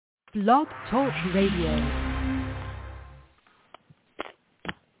Blog Talk Radio.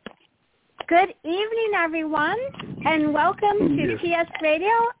 Good evening, everyone, and welcome to TS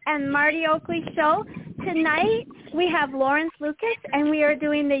Radio and Marty Oakley Show. Tonight, we have Lawrence Lucas, and we are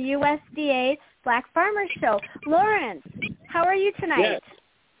doing the USDA Black Farmers Show. Lawrence, how are you tonight? Yes,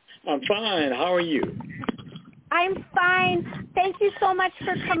 I'm fine. How are you? I'm fine. Thank you so much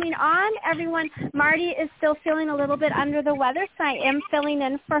for coming on, everyone. Marty is still feeling a little bit under the weather, so I am filling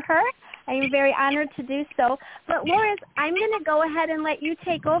in for her. I am very honored to do so. But, Lawrence, I'm going to go ahead and let you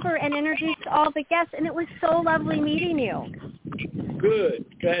take over and introduce all the guests, and it was so lovely meeting you. Good.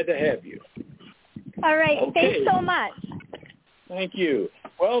 Glad to have you. All right. Okay. Thanks so much. Thank you.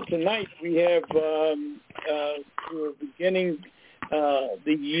 Well, tonight we have we're beginning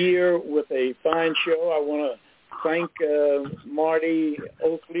the year with a fine show. I want to thank Marty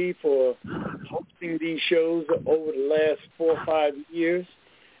Oakley for hosting these shows over the last 4 or 5 years.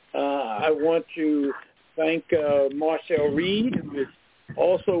 I want to thank Marcel Reed, who is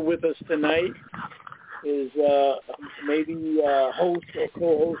also with us tonight, is maybe host or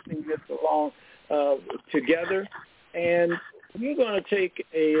co-hosting this along together. And we're going to take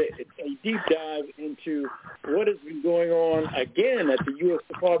a deep dive into what has been going on again at the U.S.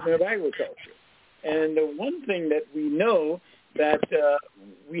 Department of Agriculture. And the one thing that we know that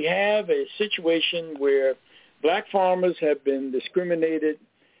we have a situation where black farmers have been discriminated,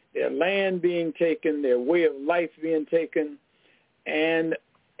 their land being taken, their way of life being taken. And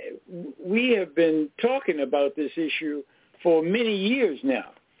we have been talking about this issue for many years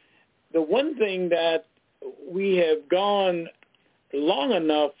now. The one thing that we have gone long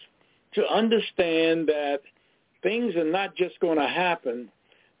enough to understand that things are not just going to happen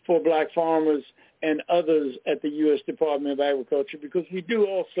for black farmers and others at the U.S. Department of Agriculture, because we do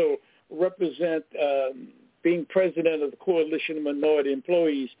also represent, being president of the Coalition of Minority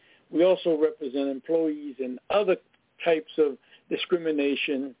Employees, we also represent employees in other types of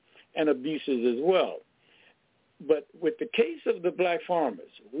discrimination and abuses as well. But with the case of the black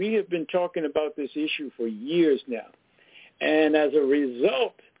farmers, we have been talking about this issue for years now. And as a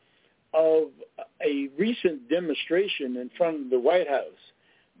result of a recent demonstration in front of the White House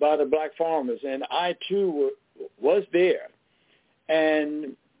by the black farmers, and I too was there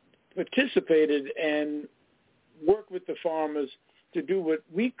and participated and worked with the farmers to do what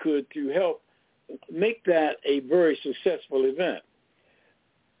we could to help make that a very successful event.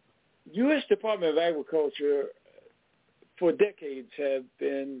 U.S. Department of Agriculture for decades have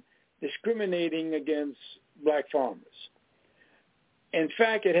been discriminating against black farmers. In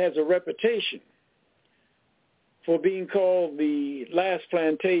fact, it has a reputation for being called the last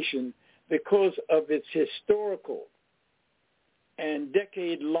plantation because of its historical and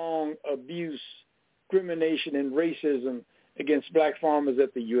decade-long abuse, discrimination, and racism against black farmers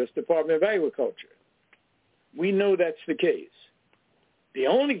at the U.S. Department of Agriculture. We know that's the case. The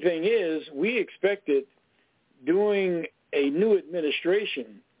only thing is we expected during a new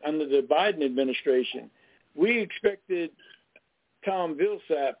administration, under the Biden administration, we expected Tom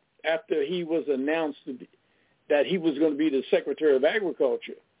Vilsack, after he was announced that he was going to be the Secretary of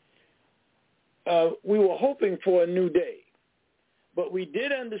Agriculture, we were hoping for a new day. But we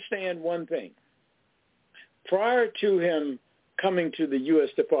did understand one thing. Prior to him coming to the U.S.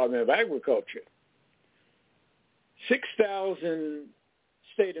 Department of Agriculture, 6,000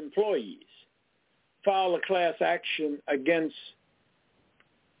 state employees filed a class action against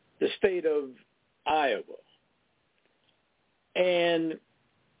the state of Iowa. And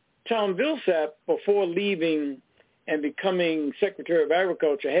Tom Vilsack, before leaving and becoming Secretary of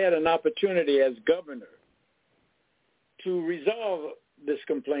Agriculture, had an opportunity as governor to resolve this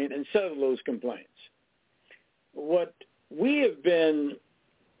complaint and settle those complaints. What we have been,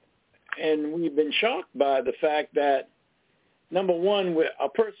 and we've been shocked by the fact that, number one, a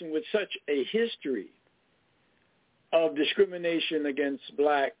person with such a history of discrimination against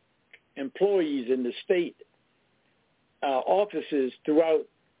black employees in the state offices throughout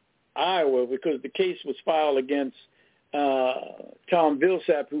Iowa, because the case was filed against Tom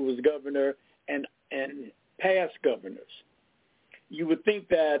Vilsack, who was governor, and past governors. You would think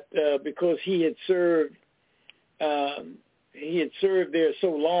that because he had served there so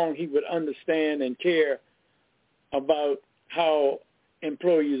long, he would understand and care about how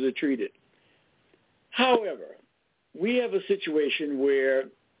employees are treated. However, we have a situation where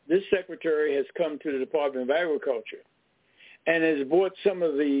this secretary has come to the Department of Agriculture and has brought some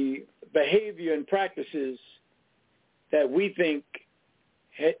of the behavior and practices that we think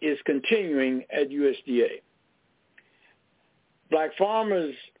is continuing at USDA. Black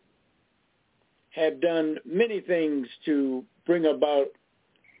farmers have done many things to bring about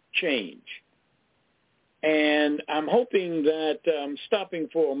change. And I'm hoping that, stopping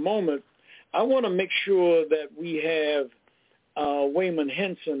for a moment, I want to make sure that we have Wayman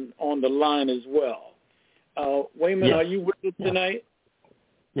Henson on the line as well. Wayman, yes. Are you with us tonight?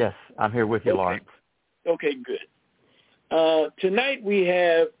 Yes, I'm here with you, Lawrence. Okay, good. Tonight we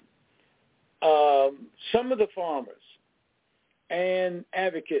have some of the farmers and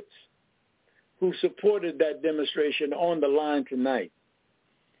advocates who supported that demonstration on the line tonight.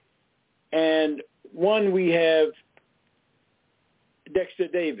 And one, we have Dexter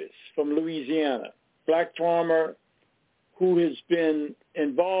Davis from Louisiana, black farmer who has been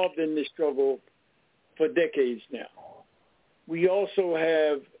involved in this struggle for decades now. We also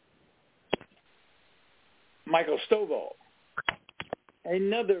have Michael Stovall,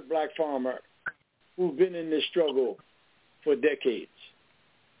 another black farmer who's been in this struggle for decades.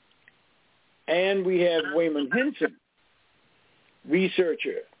 And we have Wayman Henson,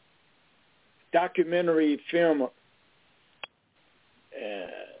 researcher, documentary film,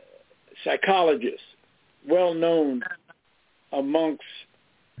 psychologist, well known amongst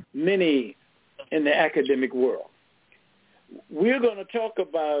many in the academic world. We're going to talk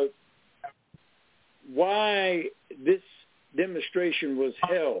about why this demonstration was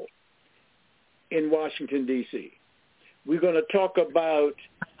held in Washington, D.C. We're going to talk about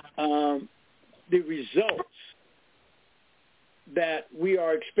the results that we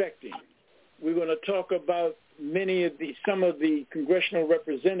are expecting. We're going to talk about some of the congressional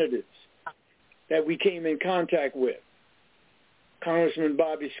representatives that we came in contact with. Congressman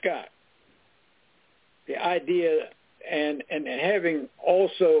Bobby Scott. The idea and having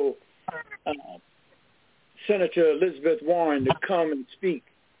also Senator Elizabeth Warren to come and speak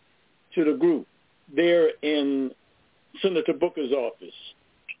to the group there in Senator Booker's office.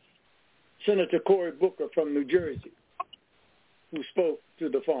 Senator Cory Booker from New Jersey, who spoke to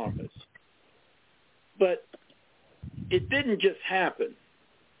the farmers. But it didn't just happen.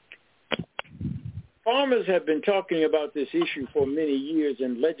 Farmers have been talking about this issue for many years,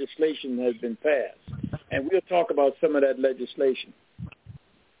 and legislation has been passed. And we'll talk about some of that legislation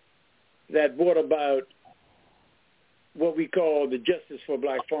that brought about what we call the Justice for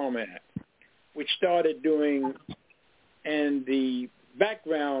Black Farmer Act, which started doing, and the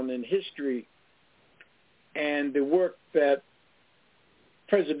background and history and the work that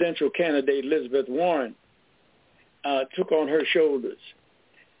presidential candidate Elizabeth Warren took on her shoulders.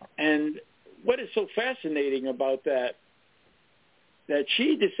 And what is so fascinating about that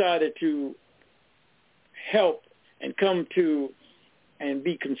she decided to help and come to and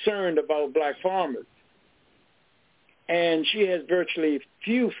be concerned about black farmers. And she has virtually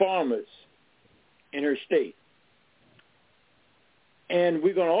few farmers in her state. And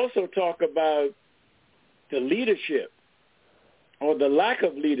we're going to also talk about the leadership or the lack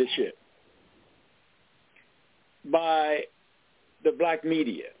of leadership by the black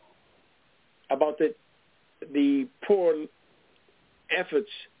media, about the poor efforts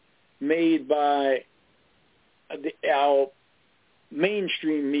made by our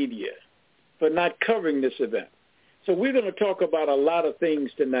mainstream media for not covering this event. So we're going to talk about a lot of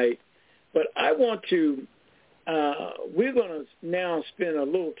things tonight, but I want to, we're going to now spend a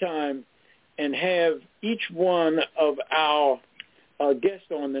little time and have each one of our guests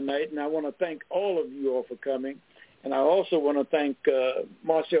on tonight, and I want to thank all of you all for coming. And I also want to thank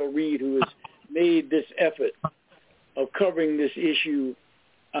Marcel Reed, who has made this effort of covering this issue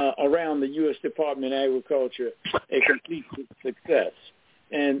around the U.S. Department of Agriculture a complete success.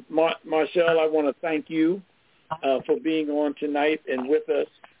 And Marcel, I want to thank you for being on tonight and with us.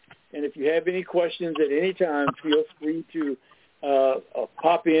 And if you have any questions at any time, feel free to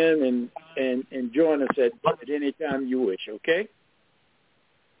pop in and join us at any time you wish, okay?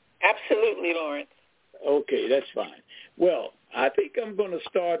 Absolutely, Lawrence. Okay, that's fine. Well, I think I'm going to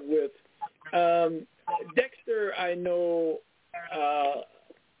start with Dexter. I know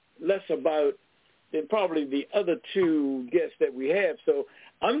less about than probably the other two guests that we have, so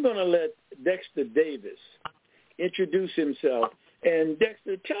I'm going to let Dexter Davis introduce himself. And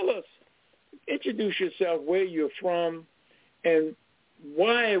Dexter, introduce yourself, where you're from, and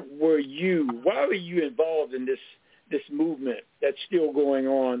why were you involved in this movement that's still going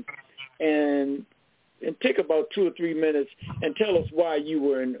on, and take about 2 or 3 minutes and tell us why you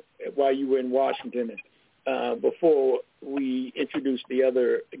were in Washington before we introduce the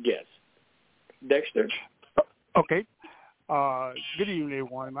other guests. Dexter? Okay. Good evening,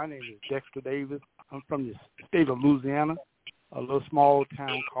 everyone. My name is Dexter Davis. I'm from the state of Louisiana, a little small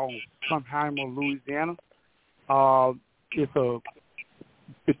town called Sunheimer, Louisiana. It's a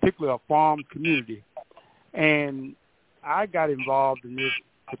particular farm community. And I got involved in this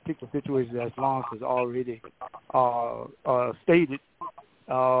particular situation, as Lawrence has already stated,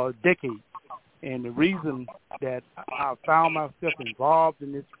 decades. And the reason that I found myself involved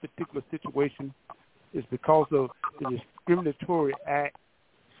in this particular situation is because of the discriminatory act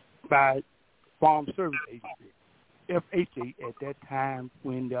by Farm Service Agency, FHA, at that time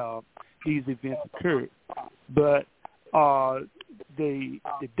when these events occurred. But the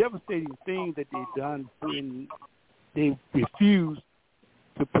devastating thing that they've done when they refused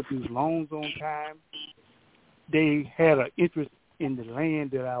to produce loans on time, they had an interest in the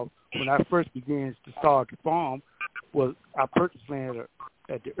land that when I first began to start the farm, was I purchased land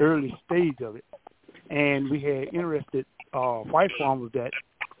at the early stage of it, and we had interested white farmers that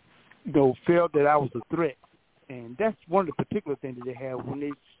felt that I was a threat, and that's one of the particular things that they have when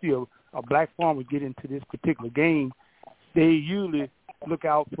they see a black farmer get into this particular game. They usually look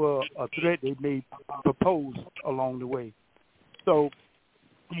out for a threat they may propose along the way. So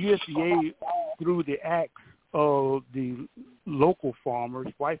USDA, through the acts of the local farmers,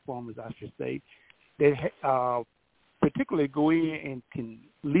 white farmers I should say, that particularly go in and can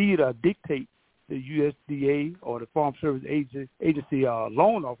lead or dictate the USDA or the Farm Service Agency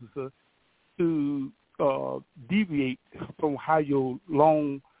loan officer to deviate from how your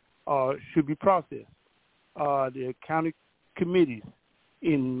loan should be processed. The county committees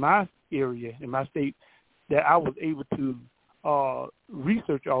in my area, in my state, that I was able to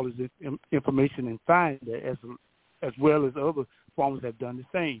research all this information and find that, as well as other farmers have done the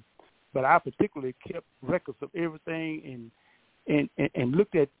same. But I particularly kept records of everything and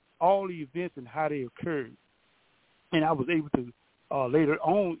looked at all the events and how they occurred. And I was able to, later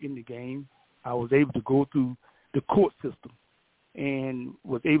on in the game, I was able to go through the court system and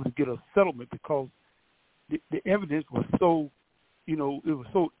was able to get a settlement because the evidence was so, it was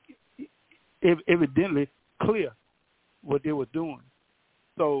so evidently clear what they were doing.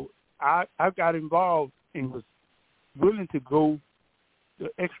 So I got involved and was willing to go the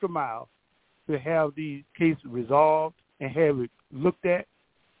extra mile to have these cases resolved and have it looked at,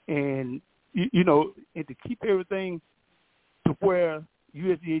 and and to keep everything to where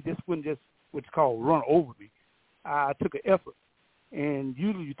USDA just wouldn't just what's called run over me. I took an effort, and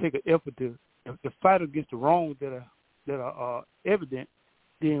usually you take an effort to fight against the wrongs that are evident.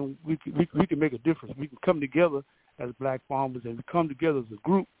 Then we can make a difference. We can come together as black farmers, and we come together as a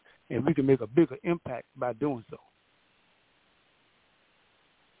group, and we can make a bigger impact by doing so.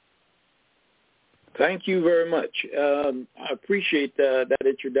 Thank you very much. I appreciate that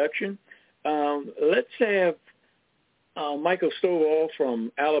introduction. Let's have Michael Stovall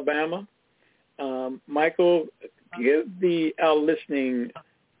from Alabama. Michael, give our listening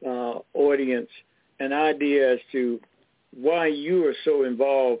audience an idea as to why you are so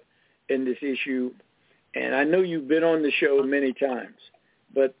involved in this issue. And I know you've been on the show many times,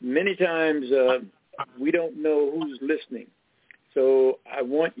 but many times we don't know who's listening. So I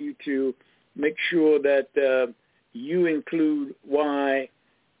want you to make sure that you include why,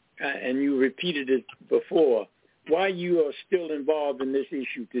 and you repeated it before, why you are still involved in this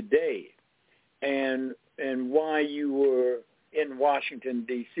issue today, and why you were in Washington,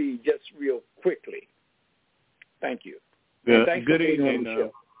 D.C., just real quickly. Thank you. Good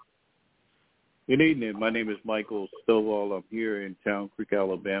evening. Good evening. My name is Michael Stovall. I'm here in Town Creek,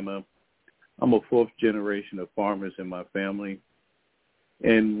 Alabama. I'm a fourth generation of farmers in my family.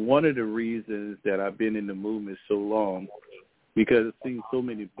 And one of the reasons that I've been in the movement so long, because I've seen so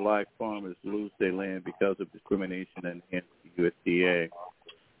many black farmers lose their land because of discrimination and the USDA.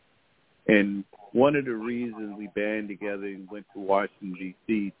 And one of the reasons we band together and went to Washington,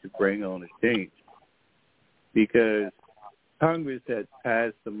 D.C. to bring on a change, because Congress had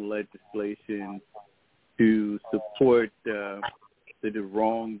passed some legislation to support the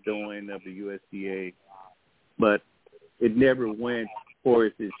wrongdoing of the USDA, but it never went for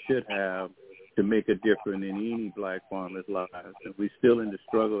as it should have to make a difference in any black farmers' lives. And we're still in the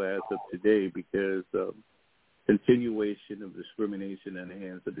struggle as of today because of continuation of discrimination in the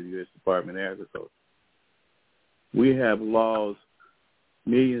hands of the U.S. Department of Agriculture. We have lost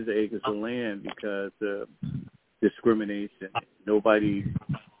millions of acres of land because of discrimination. Nobody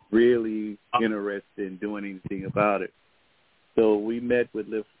really interested in doing anything about it. So we met with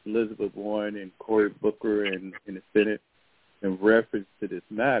Elizabeth Warren and Cory Booker in the Senate in reference to this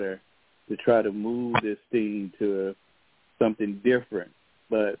matter to try to move this thing to something different.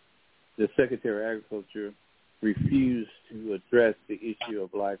 But the Secretary of Agriculture refused to address the issue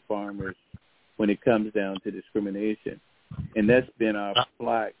of black farmers when it comes down to discrimination. And that's been our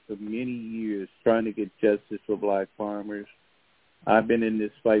fight for many years, trying to get justice for black farmers. I've been in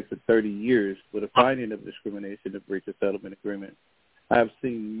this fight for 30 years with a finding of discrimination to breach a settlement agreement. I've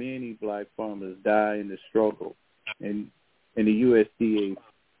seen many black farmers die in the struggle, and the USDA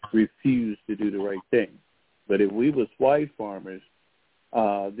refused to do the right thing. But if we was white farmers,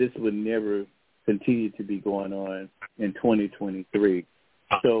 this would never continue to be going on in 2023.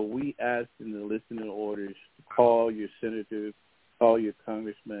 So we ask in the listening orders to call your senators, call your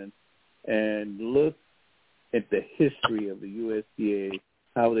congressmen, and look at the history of the USDA,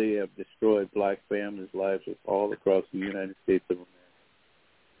 how they have destroyed black families' lives all across the United States of America.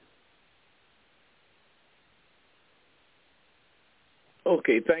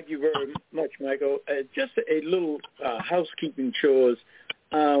 Okay, thank you very much, Michael. Just a little housekeeping chores.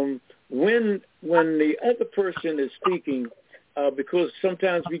 When the other person is speaking, because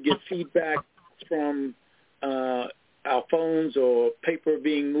sometimes we get feedback from our phones or paper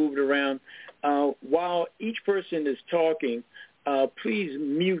being moved around, while each person is talking, please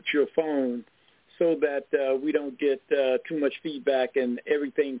mute your phone so that we don't get too much feedback and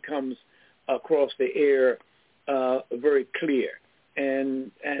everything comes across the air very clear.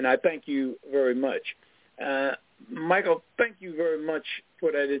 And I thank you very much. Michael, thank you very much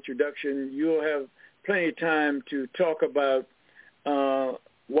for that introduction. You'll have plenty of time to talk about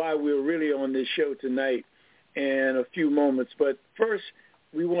why we're really on this show tonight in a few moments. But first,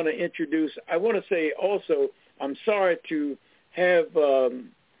 we want to introduce, I want to say also, I'm sorry to have,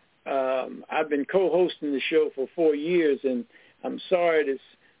 I've been co-hosting the show for 4 years, and I'm sorry to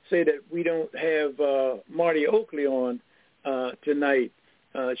say that we don't have Marty Oakley on tonight.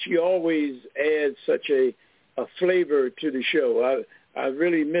 She always adds such a flavor to the show. I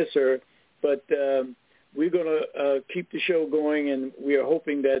really miss her, but we're going to keep the show going, and we are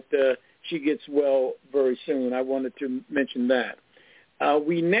hoping that she gets well very soon. I wanted to mention that.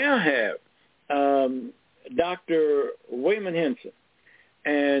 We now have Dr. Wayman Henson,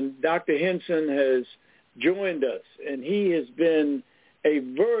 and Dr. Henson has joined us, and he has been a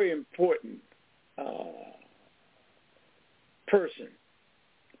very important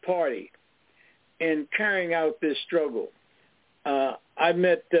party in carrying out this struggle. I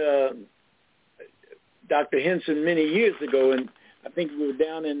met Dr. Henson many years ago, and I think we were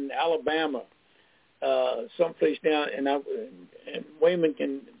down in Alabama, someplace down, and Wayman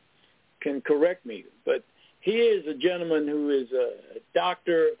can correct me, but he is a gentleman who is a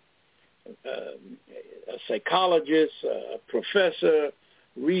doctor, a psychologist, a professor,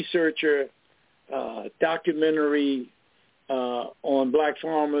 researcher, documentary on black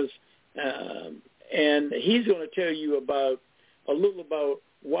farmers, and he's going to tell you a little about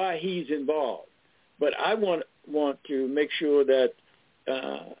why he's involved. But I want to make sure that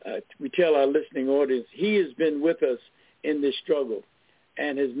we tell our listening audience he has been with us in this struggle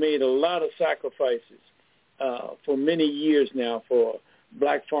and has made a lot of sacrifices for many years now for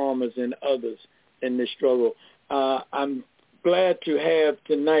black farmers and others in this struggle. I'm glad to have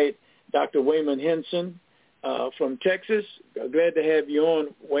tonight Dr. Wayman Henson from Texas. Glad to have you on,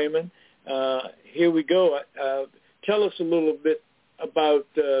 Wayman. Here we go. Tell us a little bit about,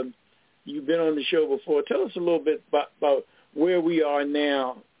 you've been on the show before. Tell us a little bit about where we are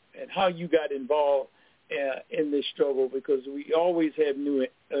now and how you got involved in this struggle, because we always have new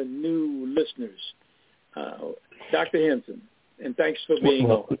listeners. Dr. Henson, and thanks for being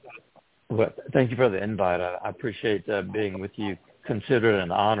on. Well, thank you for the invite. I appreciate being with you. Consider it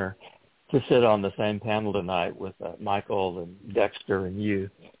an honor to sit on the same panel tonight with Michael and Dexter and you.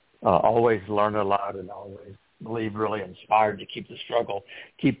 Always learn a lot and always believe really inspired to keep the struggle,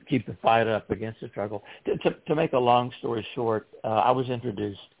 keep the fight up against the struggle. To make a long story short, I was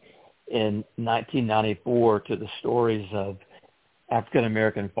introduced in 1994 to the stories of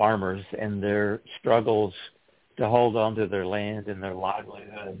African-American farmers and their struggles to hold on to their land and their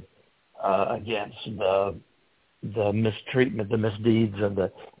livelihood against the mistreatment, the misdeeds of the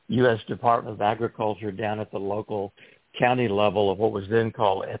U.S. Department of Agriculture down at the local county level of what was then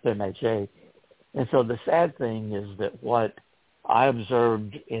called FMHA. And so the sad thing is that what I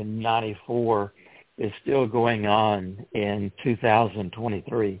observed in 94 is still going on in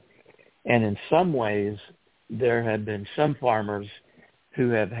 2023. And in some ways, there have been some farmers who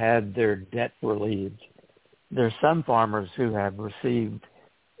have had their debt relieved. There are some farmers who have received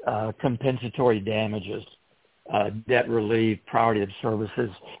compensatory damages, debt relief, priority of services,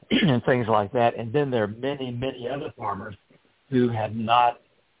 and things like that. And then there are many, many other farmers who have not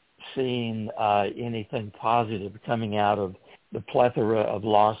seen anything positive coming out of the plethora of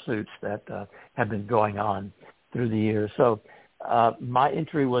lawsuits that have been going on through the years. So my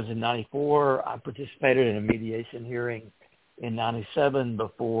entry was in 94. I participated in a mediation hearing in 97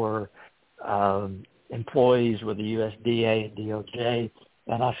 before employees with the USDA and DOJ,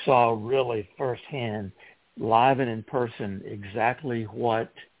 and I saw really firsthand live and in person exactly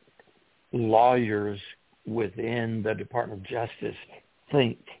what lawyers within the Department of Justice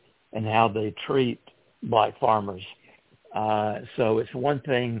think and how they treat black farmers. So it's one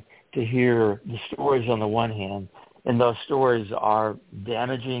thing to hear the stories on the one hand, and those stories are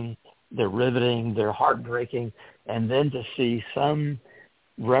damaging, they're riveting, they're heartbreaking, and then to see some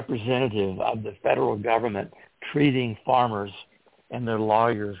representative of the federal government treating farmers and their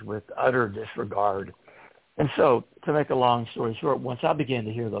lawyers with utter disregard. And so, to make a long story short, once I began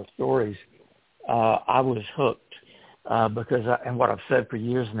to hear those stories, I was hooked because, and what I've said for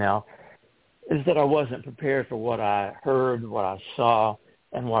years now, is that I wasn't prepared for what I heard, what I saw,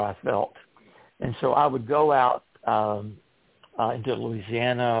 and what I felt. And so I would go out into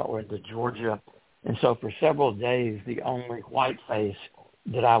Louisiana or into Georgia, and so for several days, the only white face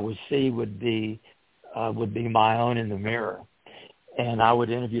that I would see would be my own in the mirror. And I would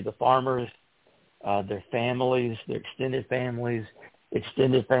interview the farmers, their families, their extended families.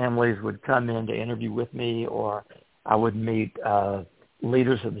 Extended families would come in to interview with me, or I would meet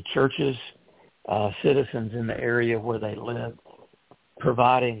leaders of the churches, citizens in the area where they lived,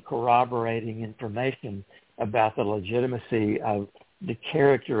 providing corroborating information about the legitimacy of the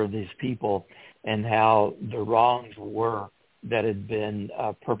character of these people and how the wrongs were that had been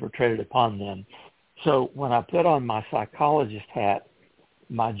perpetrated upon them. So when I put on my psychologist hat,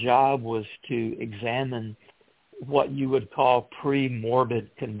 my job was to examine what you would call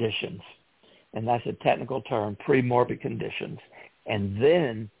pre-morbid conditions. And that's a technical term, pre-morbid conditions. And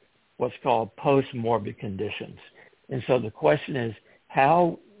then what's called post-morbid conditions. And so the question is,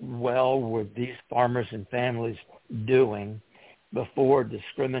 how well were these farmers and families doing before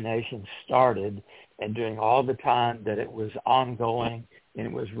discrimination started and during all the time that it was ongoing and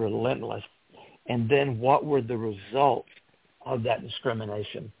it was relentless? And then what were the results of that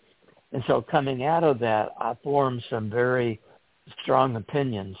discrimination? And so coming out of that, I formed some very strong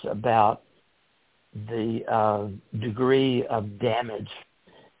opinions about the degree of damage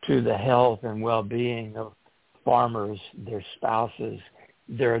to the health and well-being of farmers, their spouses,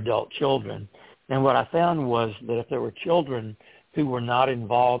 their adult children. And what I found was that if there were children who were not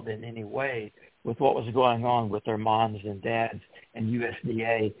involved in any way with what was going on with their moms and dads and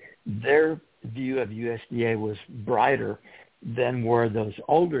USDA, their view of USDA was brighter than were those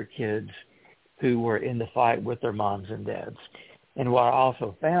older kids who were in the fight with their moms and dads. And what I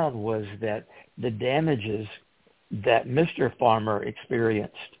also found was that the damages that Mr. Farmer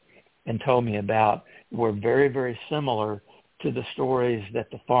experienced and told me about were very, very similar to the stories that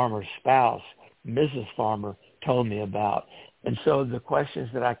the farmer's spouse, Mrs. Farmer, told me about. And so the questions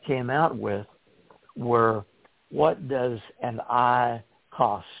that I came out with were, what does an eye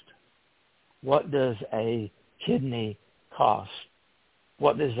cost? What does a kidney cost?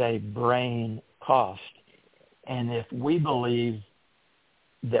 What does a brain cost? And if we believe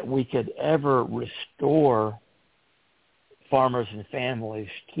that we could ever restore farmers and families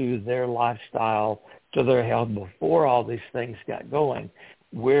to their lifestyle, to their health before all these things got going,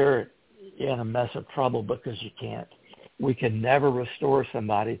 we're in a mess of trouble because you can't. We can never restore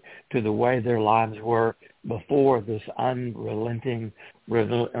somebody to the way their lives were before this unrelenting,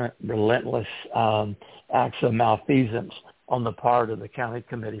 relentless acts of malfeasance on the part of the county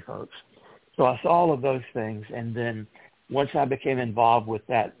committee folks. So I saw all of those things, and then once I became involved with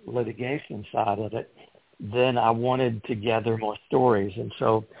that litigation side of it, then I wanted to gather more stories, and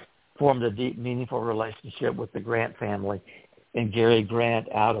so formed a deep, meaningful relationship with the Grant family and Gary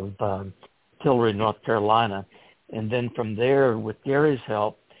Grant out of Tillery, North Carolina. And then from there, with Gary's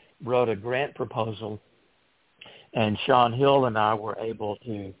help, wrote a grant proposal, and Sean Hill and I were able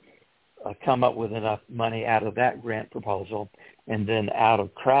to come up with enough money out of that grant proposal and then out of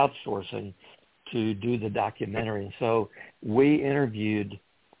crowdsourcing to do the documentary. So we interviewed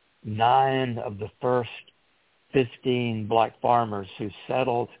 9 of the first 15 black farmers who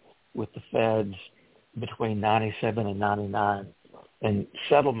settled with the feds between 97 and 99. And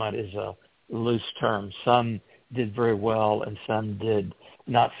settlement is a loose term. Some did very well and some did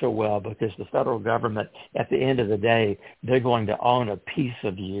not so well because the federal government, at the end of the day, they're going to own a piece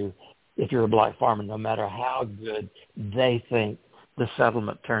of you if you're a black farmer, no matter how good they think the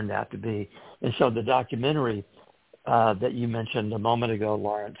settlement turned out to be. And so the documentary that you mentioned a moment ago,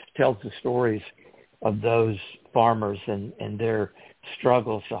 Lawrence, tells the stories of those farmers and their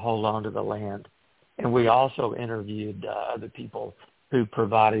struggles to hold on to the land. And we also interviewed other people who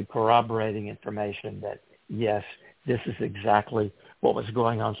provided corroborating information that, yes, this is exactly what was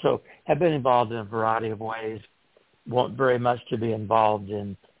going on. So have been involved in a variety of ways. Want very much to be involved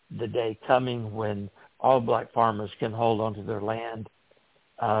in the day coming when all black farmers can hold on to their land,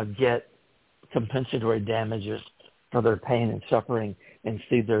 get compensatory damages for their pain and suffering and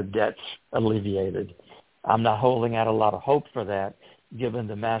see their debts alleviated. I'm not holding out a lot of hope for that, given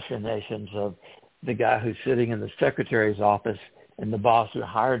the machinations of the guy who's sitting in the secretary's office and the boss who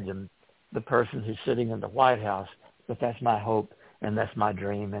hired them, the person who's sitting in the White House. But that's my hope, and that's my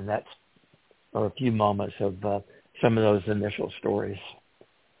dream, and that's a few moments of some of those initial stories.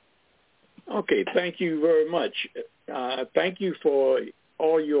 Okay, thank you very much. Thank you for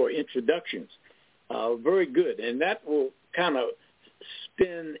all your introductions. Very good. And that will kind of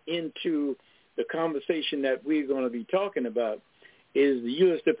spin into the conversation that we're going to be talking about, is the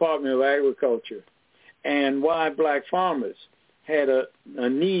U.S. Department of Agriculture and why black farmers had a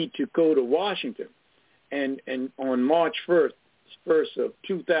need to go to Washington and on March 1st of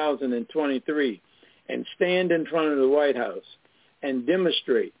 2023 and stand in front of the White House and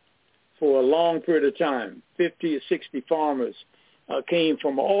demonstrate for a long period of time. 50 or 60 farmers came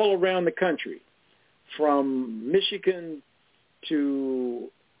from all around the country, from Michigan to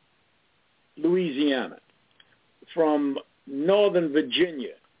Louisiana, from Northern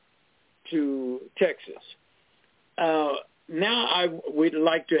Virginia to Texas. Now I would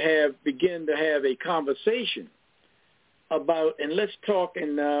like to begin to have a conversation about, and let's talk,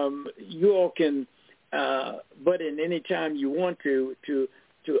 and you all can butt in any time you want to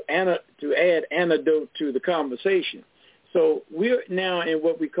add anecdote to the conversation. So we're now in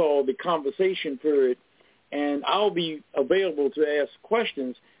what we call the conversation period, and I'll be available to ask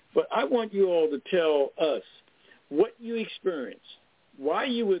questions, but I want you all to tell us what you experienced, why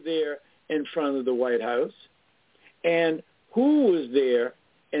you were there in front of the White House, and who was there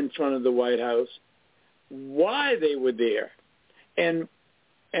in front of the White House, why they were there, and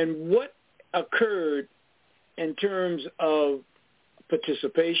what occurred in terms of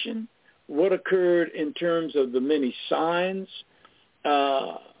participation, what occurred in terms of the many signs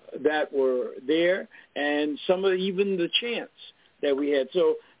that were there, and some of even the chants that we had.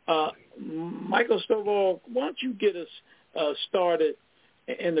 So, Michael Stovall, why don't you get us started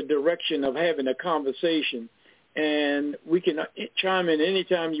in the direction of having a conversation, and we can chime in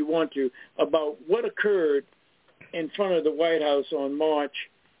anytime you want to about what occurred in front of the White House on March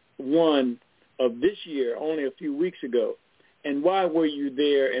 1 of this year, only a few weeks ago, and why were you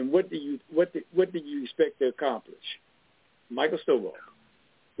there, and what did you expect to accomplish? Michael Stovall.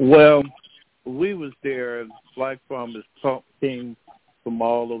 Well, we was there. Black farmers came from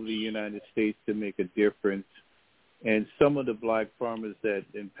all over the United States to make a difference, and some of the black farmers that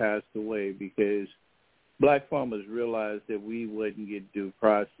then passed away because black farmers realized that we wouldn't get due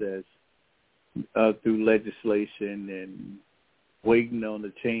process through legislation and waiting on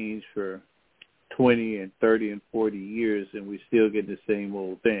the change for 20 and 30 and 40 years, and we still get the same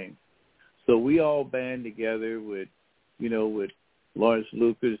old thing. So we all band together with Lawrence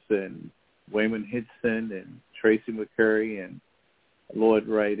Lucas and Wayman Hinson and Tracy McCurry and Lloyd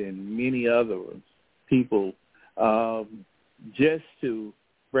Wright and many other people just to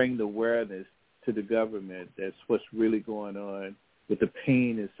bring the awareness to the government that's what's really going on with the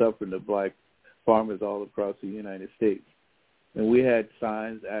pain and suffering of black farmers all across the United States. And we had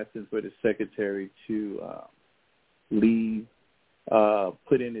signs asking for the secretary to leave,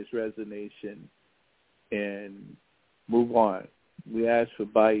 put in his resignation, and move on. We asked for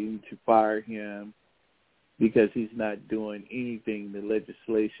Biden to fire him because he's not doing anything the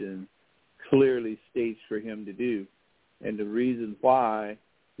legislation clearly states for him to do. And the reason why,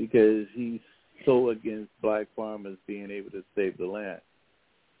 because he's so against black farmers being able to save the land.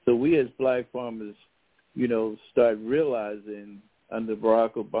 So we as black farmers, start realizing under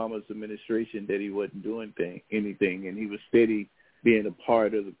Barack Obama's administration that he wasn't doing anything, and he was steady being a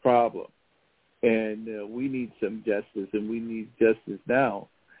part of the problem. And we need some justice, and we need justice now.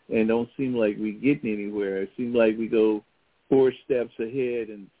 And don't seem like we're getting anywhere. It seems like we go 4 steps ahead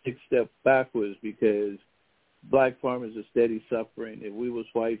and 6 steps backwards because black farmers are steady suffering. If we was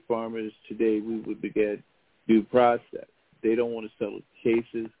white farmers today, we would get due process. They don't want to settle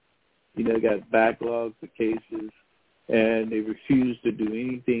cases. They got backlogs of cases, and they refuse to do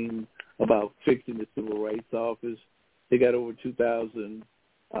anything about fixing the Civil Rights Office. They got over 2,000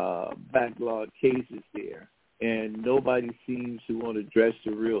 backlog cases there, and nobody seems to want to address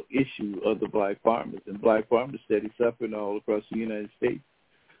the real issue of the black farmers. And black farmers steady suffering all across the United States,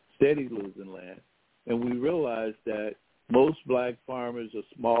 steady losing land. And we realize that most black farmers are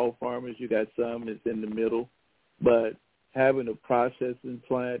small farmers. You got some that's in the middle, but having a processing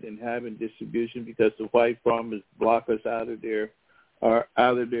plant and having distribution, because the white farmers block us out of their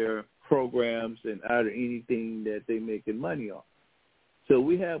programs and out of anything that they're making money on. So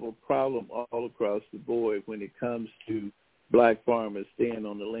we have a problem all across the board when it comes to black farmers stand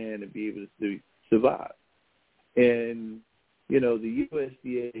on the land and be able to survive. And, the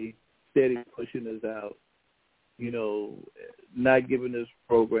USDA steady pushing us out, not giving us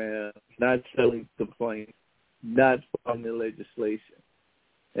programs, not selling complaints, not following the legislation.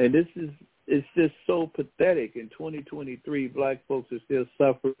 And it's just so pathetic. In 2023, black folks are still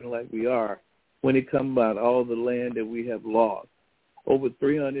suffering like we are when it comes about all the land that we have lost. Over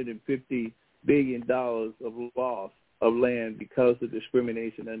 $350 billion of loss of land because of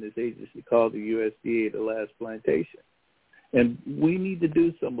discrimination under this agency called the USDA, the last plantation. And we need to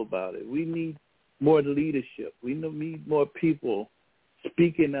do something about it. We need more leadership. We need more people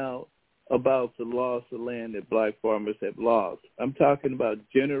speaking out about the loss of land that black farmers have lost. I'm talking about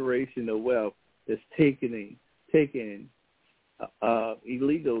generational wealth that's taken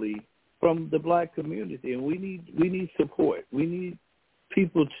illegally from the black community, and we need support. We need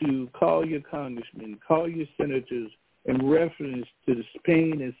people to call your congressmen, call your senators, in reference to the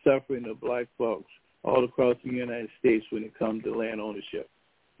pain and suffering of black folks all across the United States when it comes to land ownership.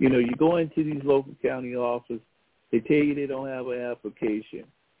 You go into these local county offices, they tell you they don't have an application.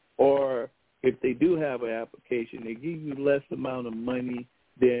 Or if they do have an application, they give you less amount of money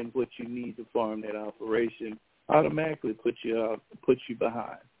than what you need to farm that operation, automatically put you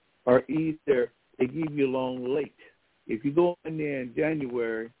behind. Or either they give you a loan late. If you go in there in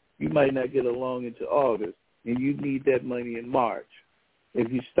January, you might not get a loan into August, and you need that money in March.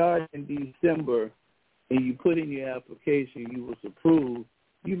 If you start in December and you put in your application, you was approved,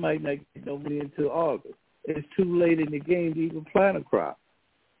 you might not get no money until August. It's too late in the game to even plant a crop.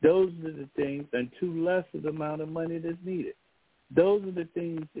 Those are the things, and too less of the amount of money that's needed. Those are the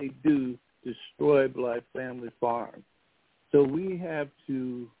things they do to destroy black family farms. So we have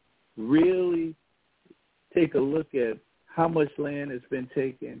to really take a look at how much land has been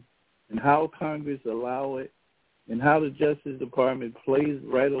taken and how Congress allow it and how the Justice Department plays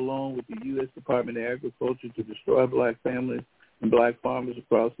right along with the U.S. Department of Agriculture to destroy black families and black farmers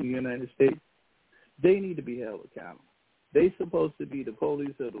across the United States. They need to be held accountable. They're supposed to be the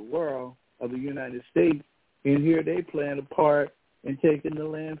police of the world, of the United States, and here they playing a part in taking the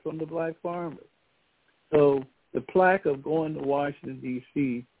land from the black farmers. So the plaque of going to Washington,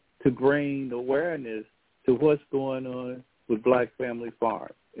 D.C. to bring awareness to what's going on with black family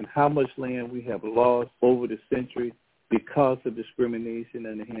farms and how much land we have lost over the century because of discrimination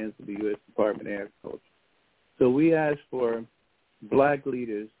in the hands of the U.S. Department of Agriculture. So we ask for black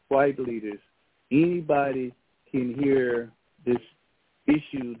leaders, white leaders, anybody can hear this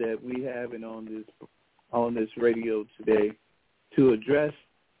issue that we have on this radio today to address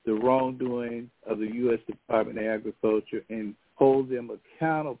the wrongdoing of the U.S. Department of Agriculture and hold them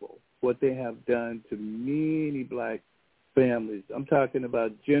accountable what they have done to many black families. I'm talking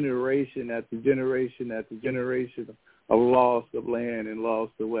about generation after generation after generation of loss of land and loss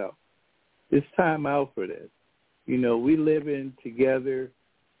of wealth. It's time out for this. We live in together.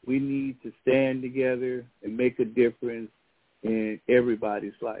 We need to stand together and make a difference in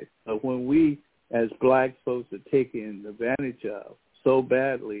everybody's life. But when we, as black folks, are taken advantage of so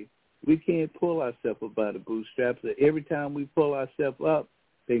badly, we can't pull ourselves up by the bootstraps. Every time we pull ourselves up,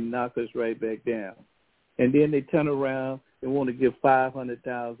 they knock us right back down. And then they turn around and want to give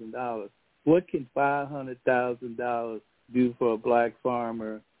 $500,000. What can $500,000 do for a black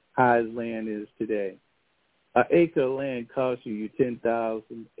farmer how his land is today? An acre of land costs you $10,000,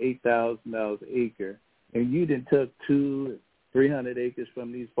 $8,000 an acre, and you then took 200-300 acres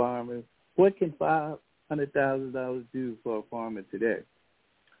from these farmers. What can $500,000 do for a farmer today?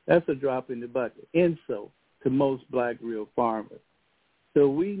 That's a drop in the bucket. Insult to most black real farmers. So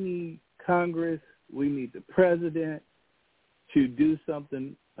we need Congress, we need the president to do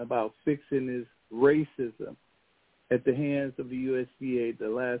something about fixing this racism at the hands of the USDA, the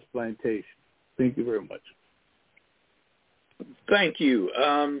last plantation. Thank you very much. Thank you.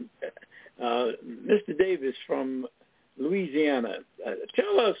 Mr. Davis from Louisiana,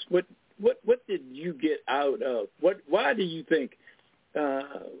 tell us what did you get out of, why do you think,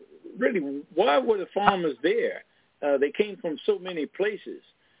 really, why were the farmers there? They came from so many places,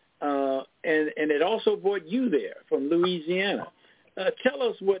 and it also brought you there from Louisiana. Tell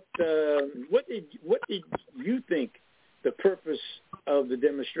us what did you think the purpose of the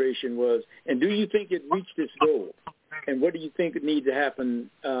demonstration was, and do you think it reached its goal? And what do you think it needs to happen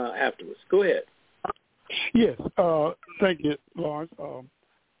afterwards? Go ahead. Yes, thank you, Lawrence.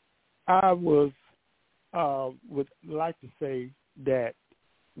 I would like to say that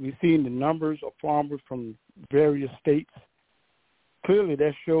we've seen the numbers of farmers from various states. Clearly,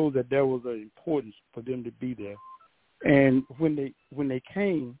 that shows that there was an importance for them to be there. And when they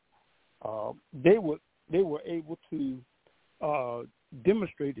came, they were able to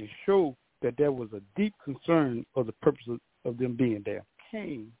demonstrate and show that there was a deep concern of the purpose of them being there.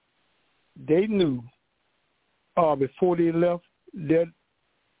 They knew before they left their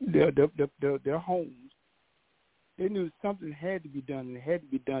homes, they knew something had to be done, and it had to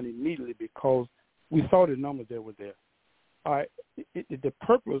be done immediately because we saw the numbers that were there. The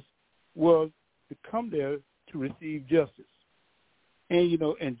purpose was to come there to receive justice. And,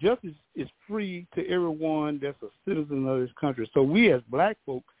 and justice is free to everyone that's a citizen of this country. So we as black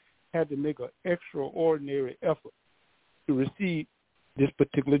folk had to make an extraordinary effort to receive this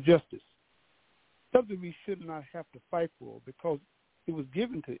particular justice, something we should not have to fight for because it was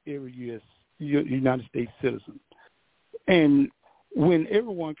given to every United States citizen. And when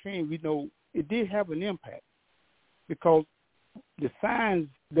everyone came, we know it did have an impact because the signs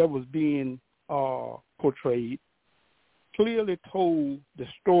that was being portrayed clearly told the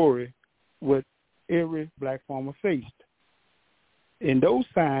story what every black farmer faced. And those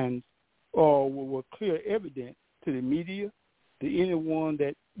signs were clear evident to the media, to anyone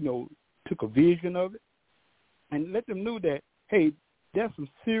that, took a vision of it, and let them know that, hey, there's some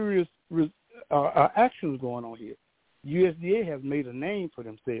serious actions going on here. USDA has made a name for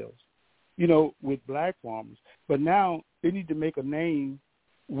themselves, with black farmers. But now they need to make a name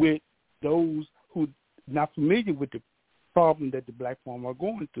with those who not familiar with the problem that the black farmers are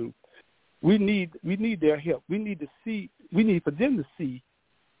going through. We need their help. We need for them to see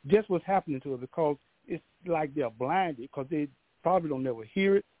just what's happening to them because it's like they're blinded because they probably don't never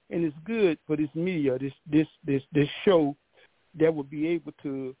hear it. And it's good for this media, this show that will be able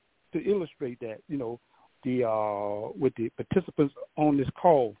to illustrate that, with the participants on this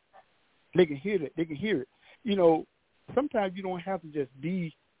call. They can hear it. They can hear it. Sometimes you don't have to just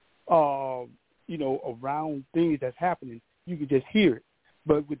be, around things that's happening. You can just hear it.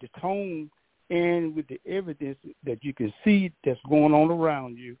 But with the tone and with the evidence that you can see that's going on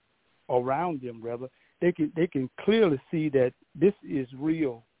around them, they can clearly see that this is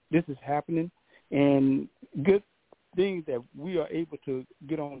real. This is happening, and good things that we are able to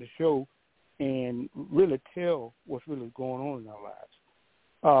get on the show and really tell what's really going on in our lives.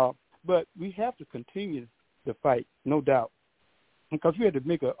 But we have to continue the fight, no doubt, because we have to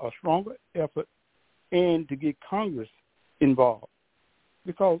make a stronger effort and to get Congress involved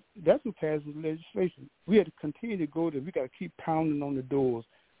because that's who passes legislation. We have to continue to go there. We got to keep pounding on the doors,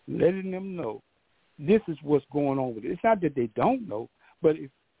 letting them know this is what's going on with it. It's not that they don't know, but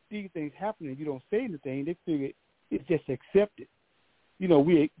if these things happen and you don't say anything, they figure it's just accepted.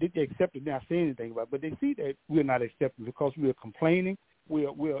 They accept it, not saying anything about it, but they see that we're not accepting because we're complaining.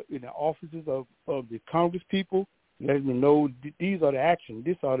 We're in the offices of the Congress people, letting them know these are the actions.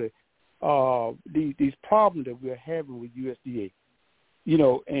 These are these problems that we're having with USDA.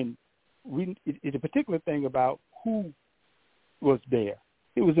 And it's a particular thing about who was there.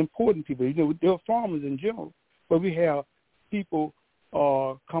 It was important people. There were farmers in general, but we have people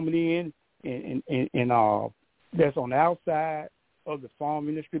coming in and that's on the outside of the farm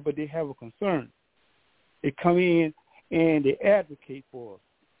industry, but they have a concern. They come in and they advocate for us.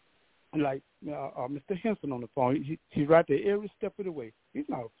 Like Mr. Henson on the phone, he's right there every step of the way. He's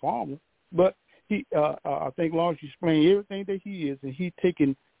not a farmer, but he, I think Lawrence explained everything that he is, and he's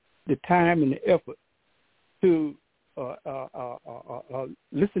taking the time and the effort to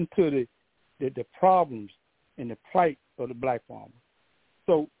listen to the problems and the plight of the black farmer.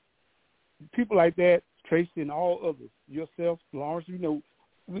 So people like that, Tracy and all others, yourself, Lawrence,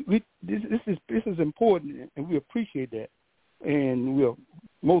 this is important, and we appreciate that, and we're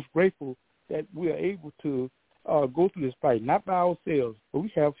most grateful that we are able to go through this fight, not by ourselves, but we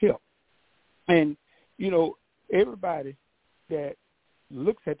have help. And everybody that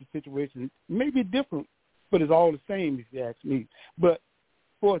looks at the situation may be different, but it's all the same if you ask me. But as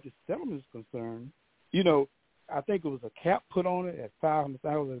far as the settlement is concerned, I think it was a cap put on it at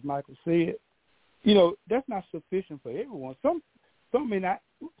 $500,000, as Michael said. That's not sufficient for everyone. Some may not.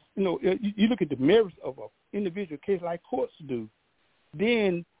 You look at the merits of an individual case like courts do,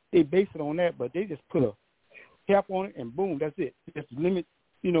 then they base it on that. But they just put a cap on it and boom, that's it. Just limit.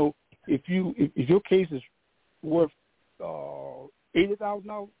 If your case is worth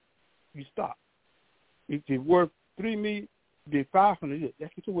 $80,000, you stop. If it's worth $3 million, then $500,000.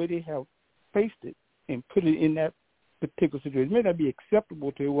 That's the way they have faced it and put it in that particular situation. It may not be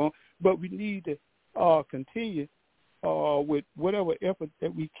acceptable to everyone, but we need to continue with whatever effort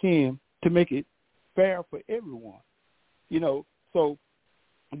that we can to make it fair for everyone. So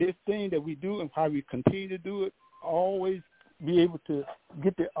this thing that we do and how we continue to do it, always be able to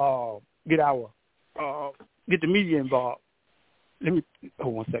get the media involved. Let me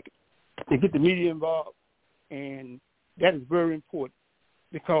hold one second. To get the media involved and that is very important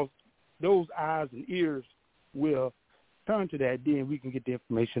because those eyes and ears will turn to that, then we can get the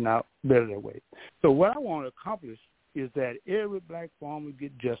information out better that way. So what I want to accomplish is that every black farmer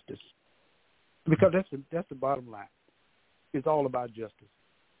get justice, because that's the bottom line. It's all about justice.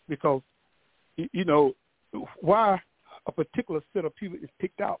 Because, you know, why a particular set of people is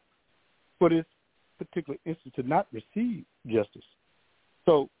picked out for this particular instance to not receive justice.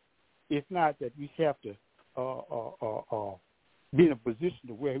 So it's not that we have to be in a position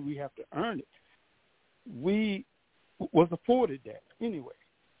to where we have to earn it. We was afforded that anyway.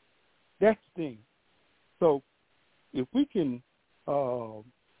 That's the thing. So if we can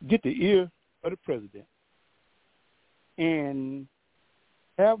get the ear of the president and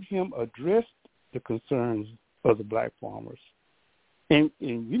have him address the concerns of the black farmers, and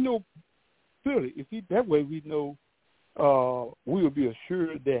you know, clearly, if he that way, we know we will be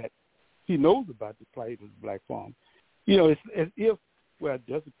assured that he knows about the plight of the black farmer. You know, it's as if, well,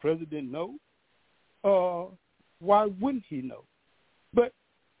 does the president know? Why wouldn't he know? But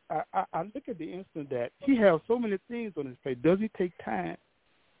I look at the instant that he has so many things on his plate. Does he take time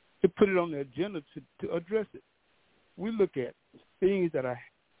to put it on the agenda to address it? We look at things that are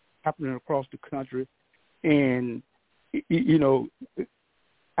happening across the country, and, you know,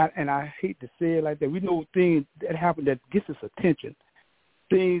 and I hate to say it like that. We know things that happen that gets us attention,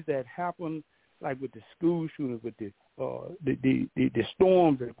 things that happen like with the school shootings, with the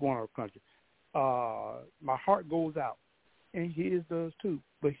storms that are going on our country. My heart goes out, and his does too.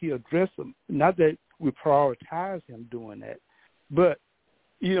 But he addressed them. Not that we prioritize him doing that, but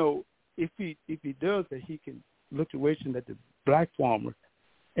you know, if he does that, he can look at ways that the black farmer,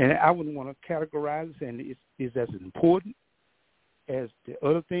 and I wouldn't want to categorize it saying it's as important as the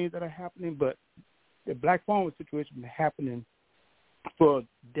other things that are happening, but the black farmer situation has been happening for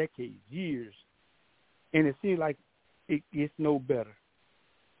decades, years, and it seems like it gets no better.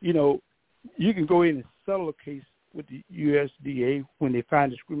 You know, you can go in and settle a case with the USDA when they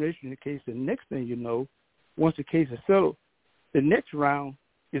find discrimination in the case. The next thing you know, once the case is settled, the next round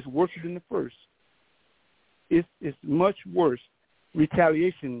is worse than the first. It's much worse.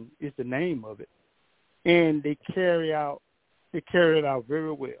 Retaliation is the name of it, and they carry it out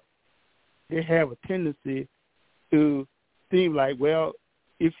very well. They have a tendency to seem like, well,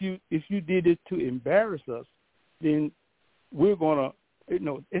 if you did it to embarrass us, then we're gonna, you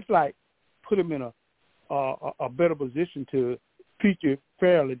know, it's like put them in a better position to treat you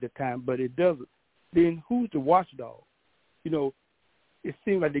fairly at the time, but it doesn't. Then who's the watchdog? You know, it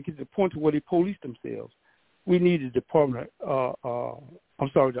seems like they get to the point to where they police themselves. We need the Department, the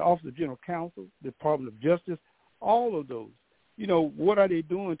Office of General Counsel, the Department of Justice, all of those. You know, what are they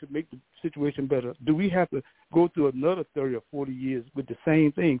doing to make the situation better? Do we have to go through another 30 or 40 years with the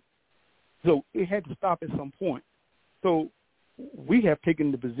same thing? So it had to stop at some point. So we have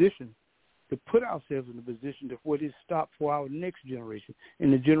taken the position to put ourselves in the position to where this stop for our next generation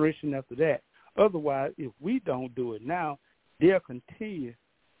and the generation after that. Otherwise, if we don't do it now, they'll continue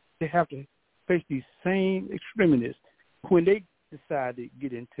to have to face these same extremists when they decide to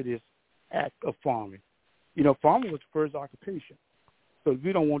get into this act of farming. You know, farming was the first occupation. So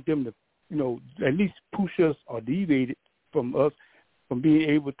we don't want them to, you know, at least push us or deviate it from us from being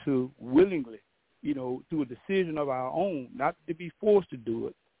able to willingly, you know, do a decision of our own, not to be forced to do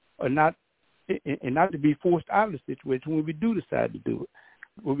it, or not to be forced out of the situation when we do decide to do it.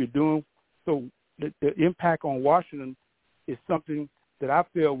 What we're doing, so the impact on Washington is something that I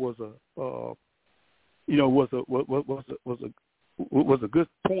feel was a good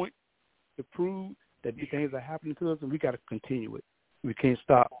point to prove that these things are happening to us, and we got to continue it. We can't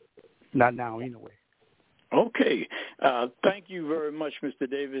stop. Not now, anyway. Okay. Thank you very much, Mr.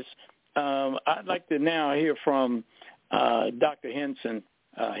 Davis. I'd like to now hear from Dr. Henson.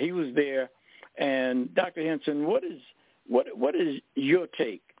 He was there, and Dr. Henson, what is your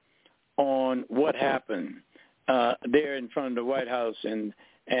take on what happened there in front of the White House,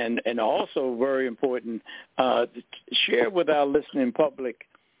 and also very important, share with our listening public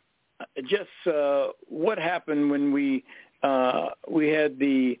just what happened when we had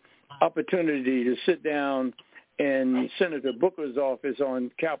the opportunity to sit down in Senator Booker's office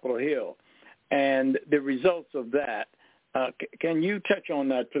on Capitol Hill, and the results of that. Can you touch on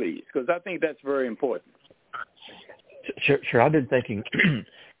that, please? Because I think that's very important. Sure. I've been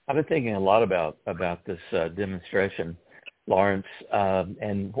thinking a lot about this demonstration, Lawrence,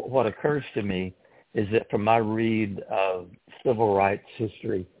 and what occurs to me is that from my read of civil rights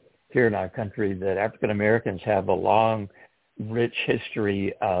history here in our country, that African Americans have a long, rich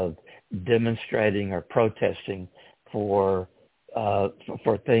history of demonstrating or protesting for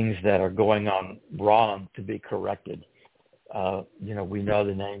things that are going on wrong to be corrected. we know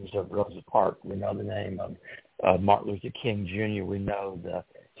the names of Rosa Parks. We know the name of Martin Luther King Jr. We know the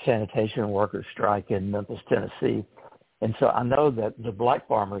sanitation workers strike in Memphis, Tennessee. And so I know that the black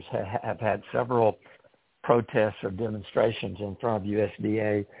farmers have had several protests or demonstrations in front of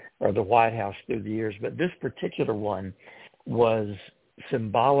USDA or the White House through the years, but this particular one was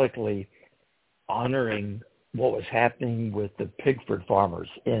symbolically honoring what was happening with the Pigford farmers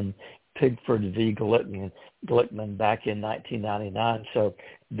in Pigford v. Glickman back in 1999. So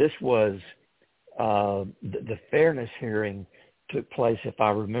this was the fairness hearing took place, if I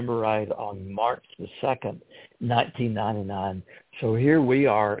remember right, on March the 2nd, 1999. So here we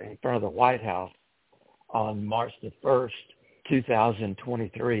are in front of the White House on March the 1st,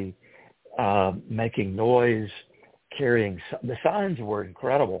 2023, making noise, carrying – the signs were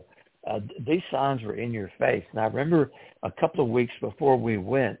incredible. These signs were in your face. And I remember a couple of weeks before we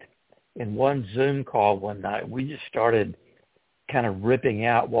went, in one Zoom call one night, we just started kind of ripping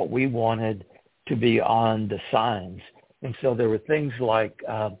out what we wanted to be on the signs. And so there were things like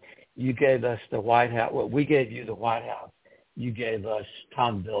you gave us the White House. Well, we gave you the White House. You gave us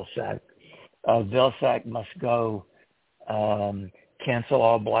Tom Vilsack. Vilsack must go. Cancel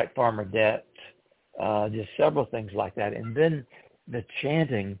all black farmer debt. Just several things like that. And then the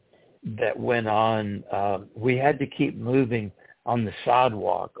chanting that went on, we had to keep moving on the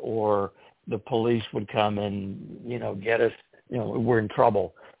sidewalk or the police would come and, get us, we're in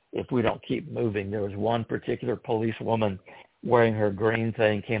trouble if we don't keep moving. There was one particular police woman wearing her green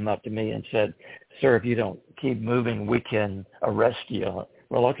thing came up to me and said, "Sir, if you don't keep moving, we can arrest you."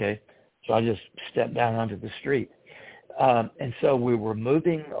 Well, okay. So I just stepped down onto the street. And so we were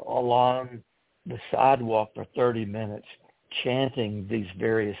moving along the sidewalk for 30 minutes, chanting these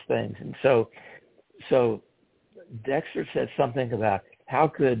various things. And so Dexter said something about how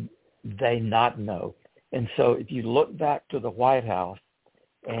could they not know? And so if you look back to the White House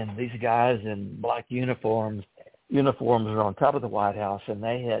and these guys in black uniforms are on top of the White House and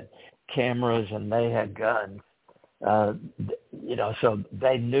they had cameras and they had guns, so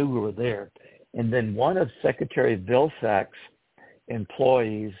they knew we were there. And then one of Secretary Vilsack's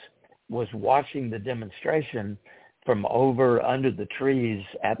employees was watching the demonstration from over under the trees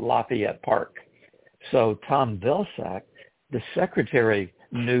at Lafayette Park. So Tom Vilsack, the secretary,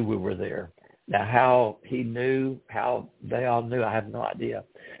 knew we were there. Now, how he knew, how they all knew, I have no idea.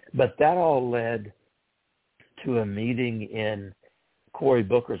 But that all led to a meeting in Cory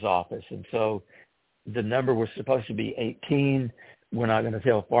Booker's office. And so the number was supposed to be 18. We're not going to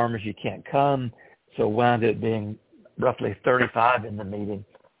tell farmers you can't come. So wound up being roughly 35 in the meeting.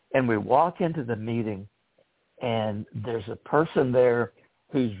 And we walk into the meeting, and there's a person there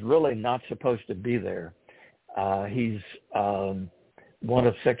who's really not supposed to be there. He's one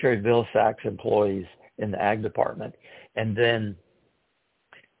of Secretary Vilsack's employees in the ag department. And then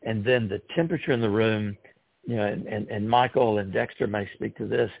the temperature in the room, and Michael and Dexter may speak to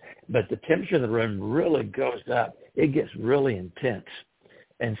this, but the temperature in the room really goes up. It gets really intense.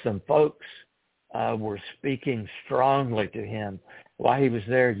 And some folks were speaking strongly to him. While he was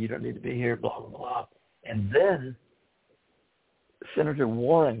there, you don't need to be here, blah, blah, blah. And then Senator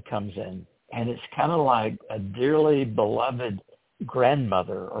Warren comes in, and it's kind of like a dearly beloved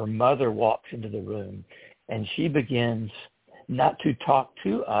grandmother or mother walks into the room, and she begins not to talk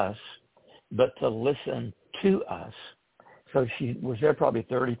to us, but to listen to us. So she was there probably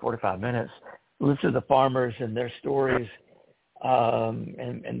 30, 45 minutes, listened to the farmers and their stories,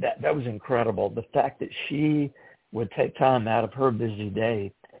 and that was incredible. The fact that she would take time out of her busy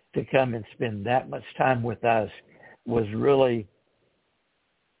day to come and spend that much time with us was really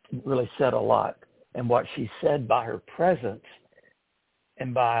said a lot. And what she said by her presence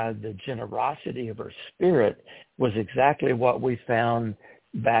and by the generosity of her spirit was exactly what we found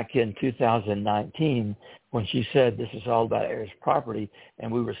back in 2019 when she said, "This is all about heirs property."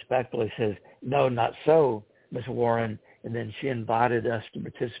 And we respectfully says, "No, not so, Ms. Warren." And then she invited us to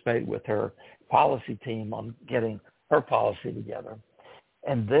participate with her policy team on getting her policy together.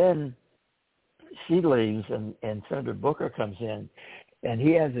 And then she leaves, and Senator Booker comes in, and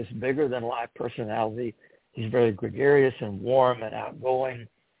he has this bigger-than-life personality. He's very gregarious and warm and outgoing.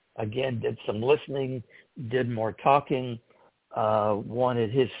 Again, did some listening, did more talking,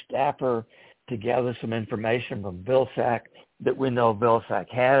 wanted his staffer to gather some information from Vilsack that we know Vilsack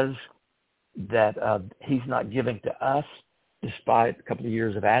has, that he's not giving to us, despite a couple of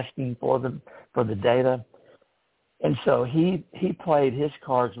years of asking for the data. And so he played his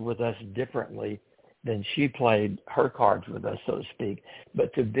cards with us differently than she played her cards with us, so to speak.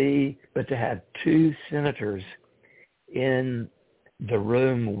 But to have two senators in the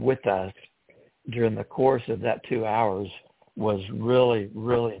room with us during the course of that 2 hours was really,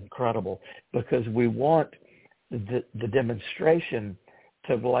 really incredible, because we want the demonstration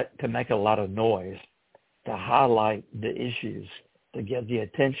to make a lot of noise, to highlight the issues, to get the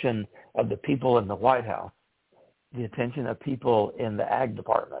attention of the people in the White House, the attention of people in the Ag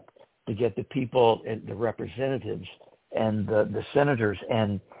Department, to get the people, the representatives and the senators.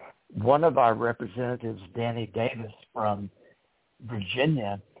 And one of our representatives, Danny Davis from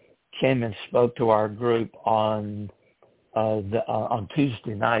Virginia, came and spoke to our group on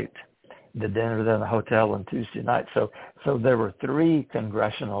Tuesday night, the dinner at the hotel on Tuesday night. So there were 3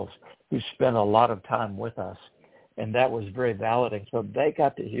 congressionals who spent a lot of time with us, and that was very validating. So they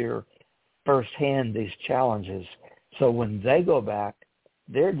got to hear firsthand these challenges. So when they go back,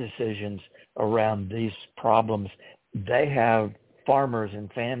 their decisions around these problems, they have farmers and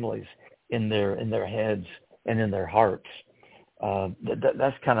families in their heads and in their hearts.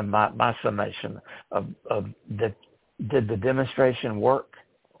 That's kind of my summation of did the demonstration work?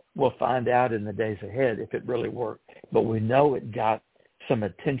 We'll find out in the days ahead if it really worked. But we know it got some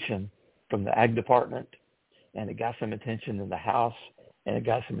attention from the Ag Department, and it got some attention in the House, and it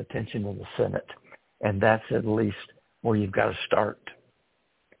got some attention in the Senate. And that's at least where you've got to start.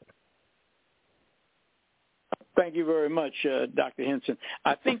 Thank you very much, Dr. Henson.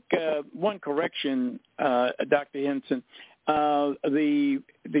 I think one correction, Dr. Henson, the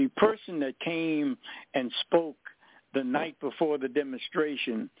person that came and spoke the night before the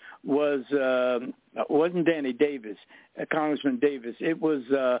demonstration wasn't Danny Davis, Congressman Davis. It was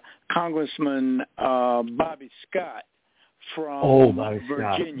Congressman Bobby Scott from Bobby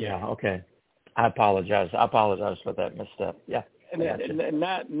Virginia. Scott. Yeah, okay. I apologize for that misstep. Yeah.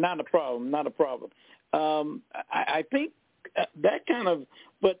 Not a problem. Not a problem. I think that kind of,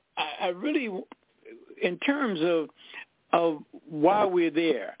 but I really, in terms of why we're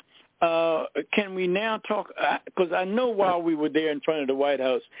there, can we now talk, because I know while we were there in front of the White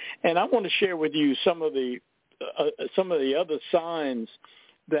House, and I want to share with you some of the other signs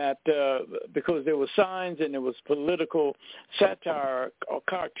that, because there were signs and there was political satire or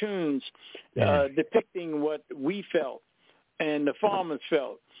cartoons depicting what we felt and the farmers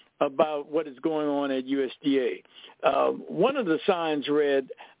felt about what is going on at USDA. One of the signs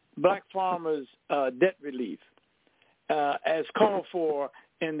read, "Black farmers debt relief," as called for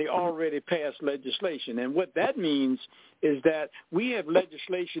in the already passed legislation. And what that means is that we have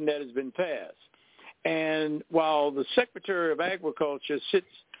legislation that has been passed. And while the Secretary of Agriculture sits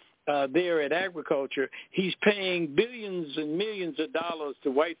there at Agriculture, he's paying billions and millions of dollars to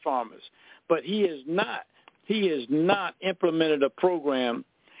white farmers. But he has not implemented a program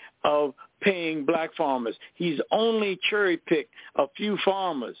of paying black farmers. He's only cherry-picked a few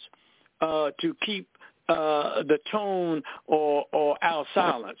farmers to keep the tone or our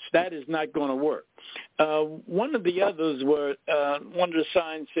silence. That is not going to work. One of the others were, one of the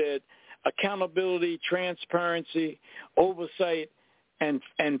signs said, accountability, transparency, oversight, and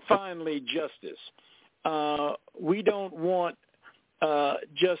finally justice. We don't want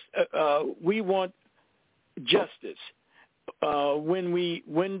we want justice. When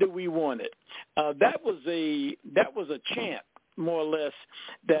do we want it? That was a chant, more or less,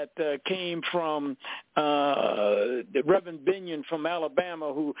 that came from the Reverend Binion from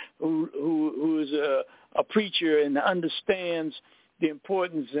Alabama, who is a preacher and understands the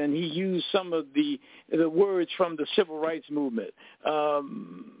importance, and he used some of the words from the civil rights movement.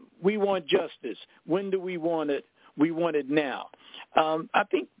 We want justice. When do we want it? We want it now. I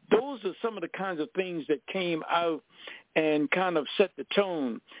think those are some of the kinds of things that came out and kind of set the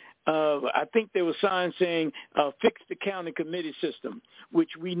tone. I think there were signs saying, fix the county committee system, which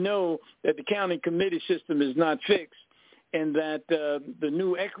we know that the county committee system is not fixed, and that the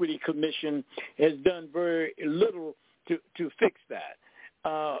new Equity Commission has done very little to fix that.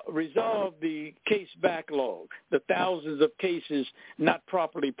 Resolve the case backlog, the thousands of cases not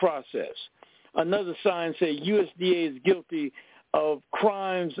properly processed. Another sign says USDA is guilty of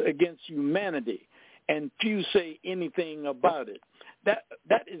crimes against humanity, and few say anything about it. That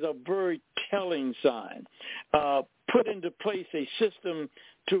is a very telling sign. Put into place a system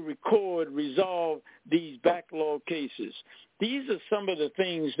to record, resolve these backlog cases. These are some of the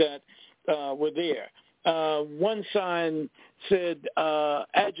things that were there. One sign said,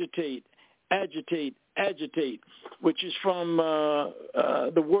 agitate, agitate, agitate, which is from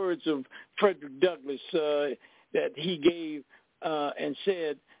the words of Frederick Douglass that he gave and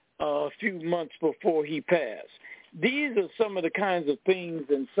said a few months before he passed. These are some of the kinds of things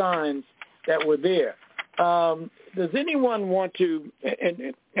and signs that were there. Does anyone want to,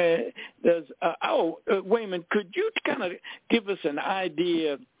 Wayman, could you kind of give us an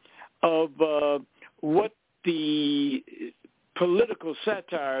idea of what the political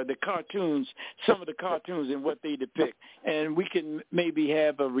satire, the cartoons, some of the cartoons and what they depict, and we can maybe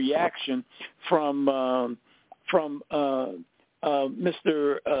have a reaction from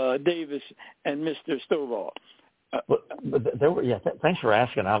Mr. Davis and Mr. Stovall. Thanks for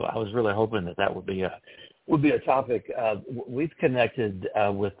asking. I was really hoping that would be a topic. We've connected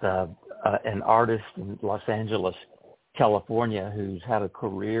with an artist in Los Angeles, California, who's had a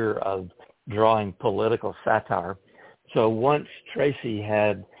career of drawing political satire. So once Tracy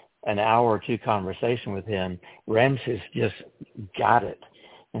had an hour or two conversation with him, Ramses just got it.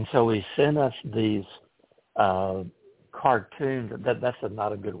 And so he sent us these cartoons, that's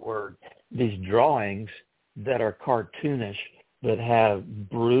not a good word, these drawings that are cartoonish that have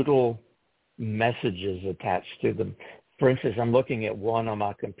brutal messages attached to them. For instance, I'm looking at one on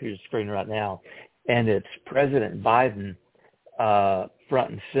my computer screen right now, and it's President Biden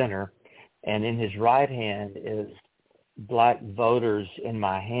front and center, and in his right hand is Black Voters in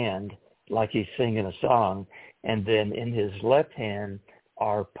My Hand, like he's singing a song, and then in his left hand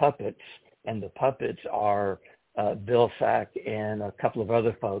are puppets, and the puppets are Vilsack and a couple of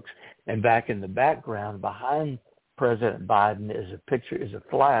other folks. And back in the background, behind President Biden, is a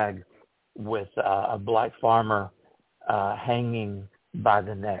flag with a black farmer hanging by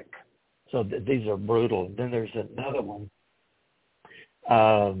the neck. So these are brutal. And then there's another one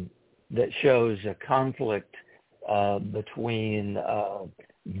that shows a conflict between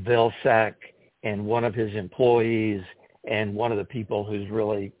Vilsack and one of his employees and one of the people who's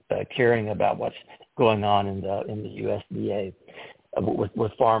really caring about what's going on in the USDA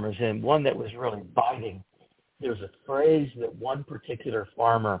with farmers. And one that was really biting, there's a phrase that one particular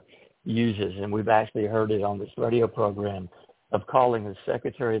farmer uses, and we've actually heard it on this radio program, of calling the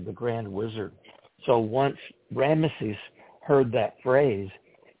Secretary the Grand Wizard. So once Ramesses heard that phrase,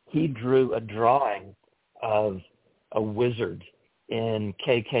 he drew a drawing of a wizard in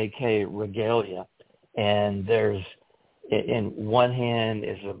KKK regalia, and there's, in one hand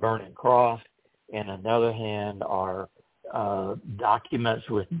is a burning cross, in another hand are documents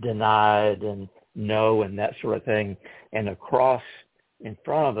with denied and no and that sort of thing, and across in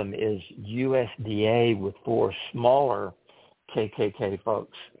front of them is USDA with 4 smaller KKK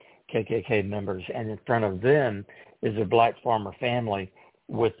folks, KKK members, and in front of them is a black farmer family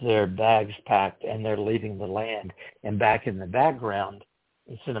with their bags packed, and they're leaving the land. And back in the background,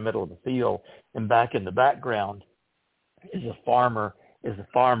 it's in the middle of the field, and back in the background is a farm,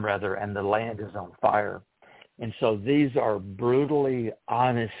 and the land is on fire. And so these are brutally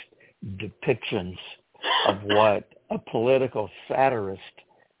honest depictions of what a political satirist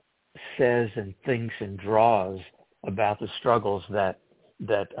says and thinks and draws about the struggles that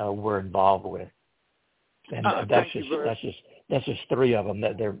we're involved with. And that's just 3 of them.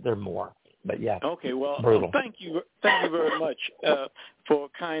 They're more, but yeah. Okay, well, brutal. Thank you very much for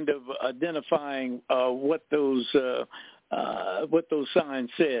kind of identifying what those signs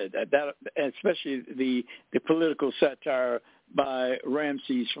said. That especially the political satire by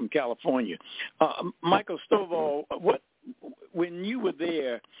Ramses from California. Michael Stovall, when you were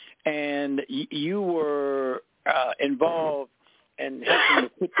there and you were involved in helping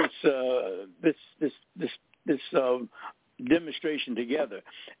to put this demonstration together,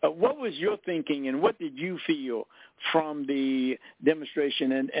 what was your thinking and what did you feel from the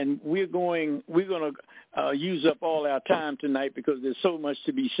demonstration? And we're going to use up all our time tonight because there's so much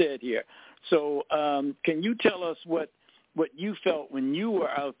to be said here. So can you tell us what you felt when you were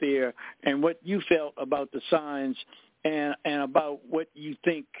out there and what you felt about the signs and about what you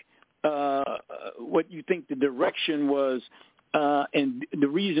think the direction was and the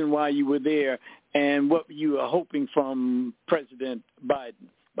reason why you were there and what you are hoping from President Biden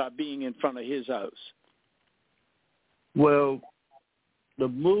by being in front of his house? Well, the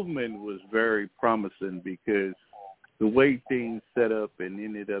movement was very promising because the way things set up and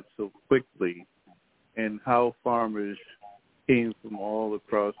ended up so quickly and how farmers came from all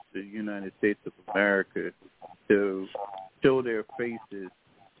across the United States of America to show their faces,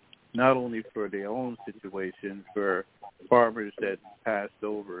 not only for their own situation, for farmers that passed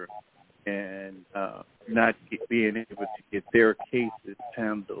over and not being able to get their cases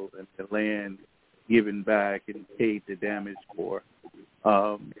handled and the land given back and paid the damage for.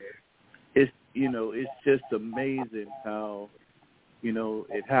 It's just amazing how,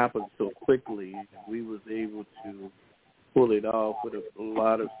 it happened so quickly. We was able to pull it off with a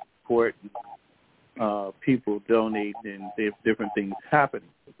lot of support and people donating and different things happening.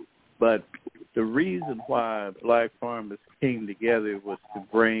 But the reason why black farmers came together was to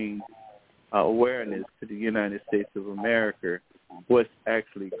bring awareness to the United States of America, what's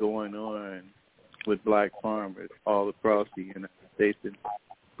actually going on with black farmers all across the United States. And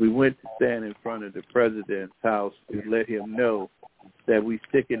we went to stand in front of the president's house to let him know that we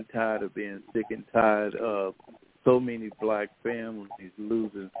sick and tired of being sick and tired of so many black families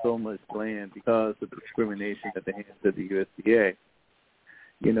losing so much land because of discrimination at the hands of the USDA.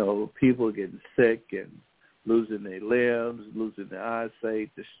 You know, people getting sick and losing their limbs, losing their eyesight.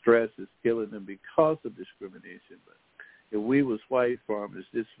 The stress is killing them because of discrimination. But if we was white farmers,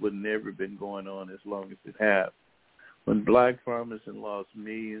 this would never been going on as long as it has. When black farmers have lost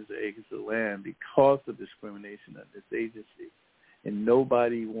millions of acres of land because of discrimination at this agency, and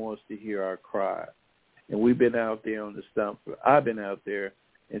nobody wants to hear our cry. And we've been out there on the stump. I've been out there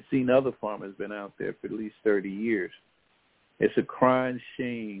and seen other farmers been out there for at least 30 years. It's a crying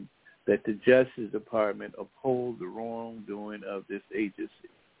shame that the Justice Department upholds the wrongdoing of this agency.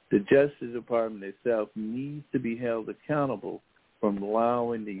 The Justice Department itself needs to be held accountable from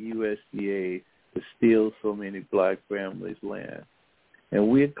allowing the USDA to steal so many black families' land. And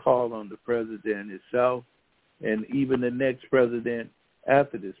we had called on the president himself and even the next president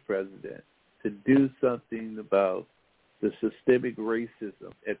after this president to do something about the systemic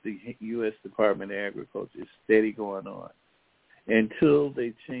racism at the U.S. Department of Agriculture. It's steady going on. Until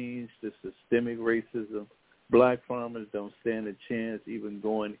they change the systemic racism, black farmers don't stand a chance even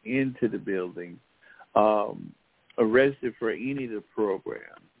going into the building, arrested for any of the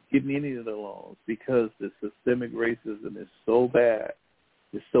programs, getting any of the loans, because the systemic racism is so bad,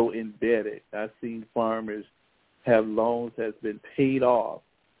 it's so embedded. I've seen farmers have loans that's been paid off,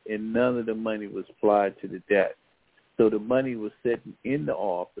 and none of the money was applied to the debt. So the money was sitting in the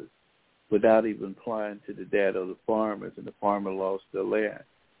office without even applying to the debt of the farmers, and the farmer lost their land.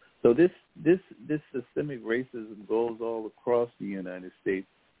 So this systemic racism goes all across the United States,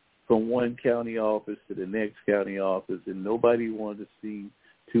 from one county office to the next county office, and nobody wanted to see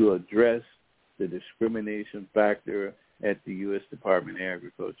to address the discrimination factor at the U.S. Department of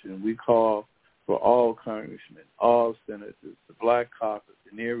Agriculture. And we call for all congressmen, all senators, the Black Caucus,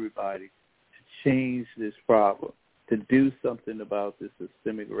 and everybody to change this problem, to do something about this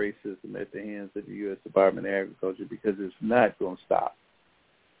systemic racism at the hands of the U.S. Department of Agriculture, because it's not going to stop.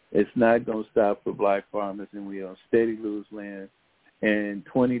 It's not going to stop for black farmers, and we are steady lose land. And in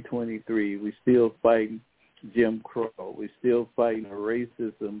 2023, we still fighting Jim Crow. We still fighting a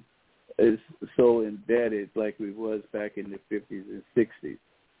racism is so embedded like it was back in the 50s and 60s.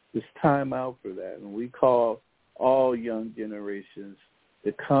 It's time out for that. And we call all young generations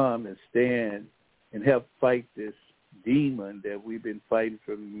to come and stand and help fight this demon that we've been fighting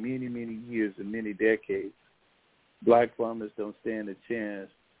for many, many years and many decades. Black farmers don't stand a chance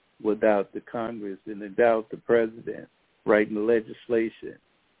without the Congress and without the president writing the legislation,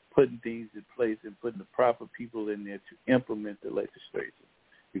 putting things in place, and putting the proper people in there to implement the legislation.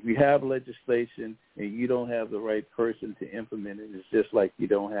 If you have legislation and you don't have the right person to implement it, it's just like you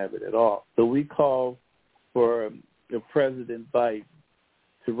don't have it at all. So we call for President Biden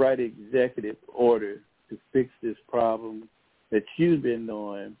to write an executive order to fix this problem that you've been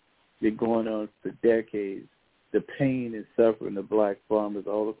going on for decades, the pain and suffering of black farmers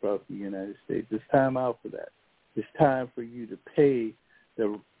all across the United States. It's time out for that. It's time for you to pay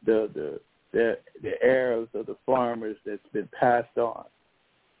the heirs of the farmers that's been passed on.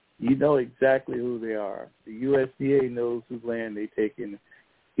 You know exactly who they are. The USDA knows whose land they've taken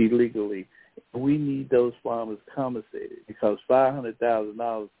illegally. We need those farmers compensated, because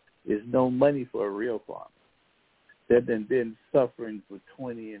 $500,000 is no money for a real farmer that have been suffering for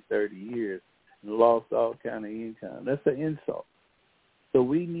 20 and 30 years and lost all kind of income. That's an insult. So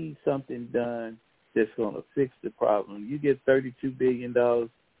we need something done that's going to fix the problem. You get $32 billion to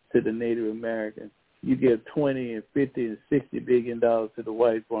the Native Americans. You give $20 and $50 and $60 billion to the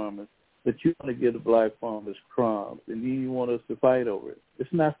white farmers, but you want to give the black farmers crumbs, and then you want us to fight over it. It's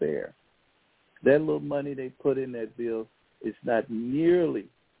not fair. That little money they put in that bill is not nearly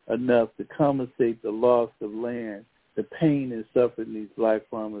enough to compensate the loss of land, the pain and suffering these black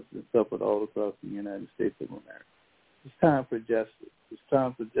farmers have suffered all across the United States of America. It's time for justice. It's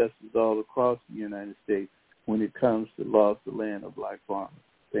time for justice all across the United States when it comes to loss of land of black farmers.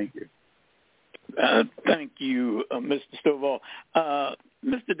 Thank you. Thank you, Mr. Stovall.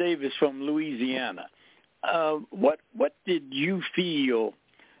 Mr. Davis from Louisiana, what did you feel?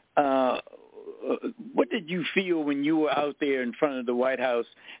 What did you feel when you were out there in front of the White House?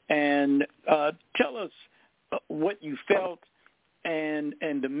 And tell us what you felt and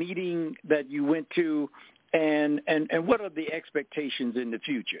the meeting that you went to, and what are the expectations in the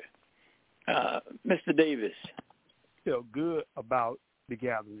future? Mr. Davis. Feel good about the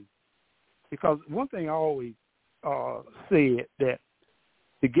gathering, because one thing I always said, that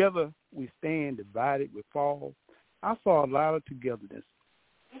together we stand, divided, we fall. I saw a lot of togetherness.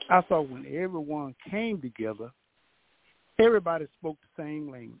 I saw when everyone came together, everybody spoke the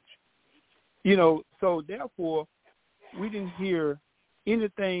same language. So therefore, we didn't hear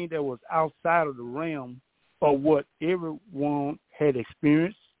anything that was outside of the realm of what everyone had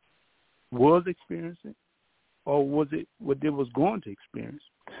experienced, was experiencing, or was it what they was going to experience.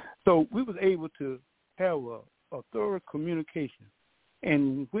 So we was able to have a thorough communication.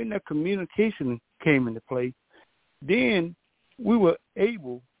 And when that communication came into play, then we were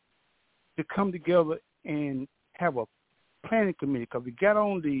able to come together and have a planning committee, because we got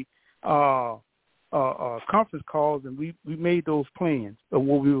on the conference calls and we made those plans of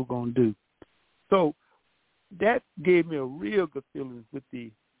what we were going to do. So that gave me a real good feeling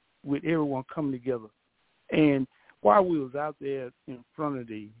with everyone coming together. And while we was out there in front of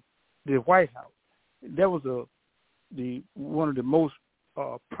the White House, that was one of the most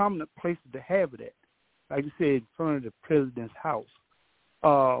prominent places to have it at. Like you said, in front of the president's house.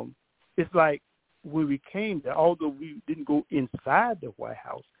 It's like when we came there, although we didn't go inside the White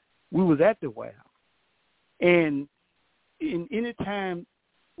House, we was at the White House. And in any time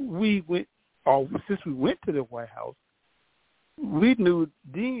we went, or since we went to the White House, we knew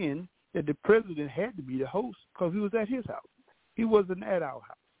then that the president had to be the host because he was at his house. He wasn't at our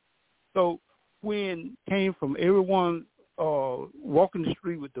house. So when came from everyone walking the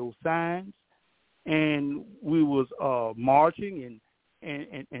street with those signs, and we was marching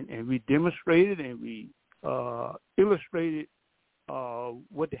and we demonstrated and we illustrated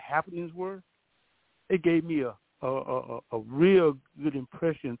what the happenings were, it gave me a real good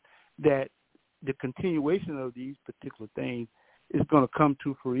impression that the continuation of these particular things is going to come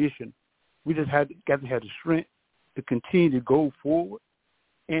to fruition. We just got to have the strength to continue to go forward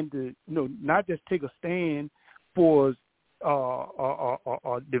and to not just take a stand for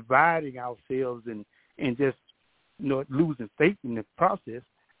dividing ourselves and just losing faith in the process,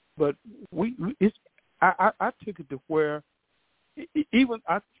 but I took it to where even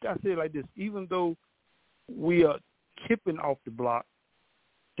I say it like this: even though we are chipping off the block,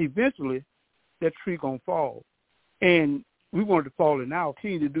 eventually that tree gonna fall, and we want to fall in our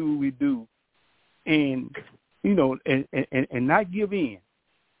team to do what we do, and and not give in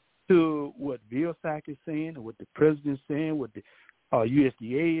to what Vilsack is saying, or what the president's saying, what the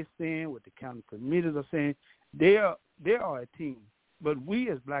USDA is saying, what the county committees are saying. They are a team, but we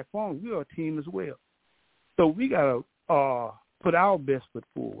as Black farmers, we are a team as well. So we gotta put our best foot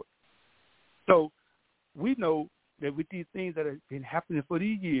forward. So we know that with these things that have been happening for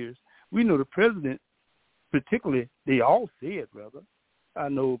these years, we know the president, particularly, they all say it, brother. I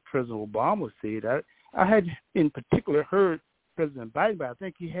know President Obama said that. I had in particular heard President Biden, but I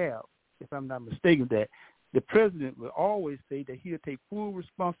think he have, if I'm not mistaken, that the president will always say that he'll take full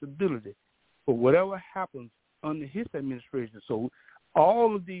responsibility for whatever happens under his administration. So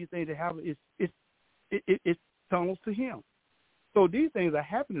all of these things that happen, it tunnels to him. So these things are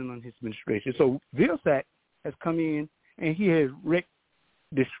happening under his administration. So Vilsack has come in and he has wreaked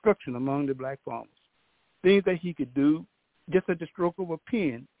destruction among the Black farmers. Things that he could do just at the stroke of a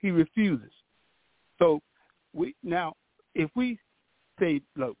pen, he refuses. So if we say,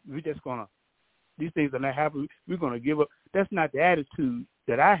 look, we're just going to, these things are not happening, we're going to give up, that's not the attitude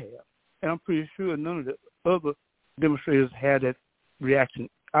that I have. And I'm pretty sure none of the other demonstrators had that reaction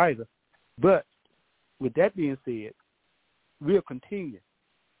either. But with that being said, we'll continue,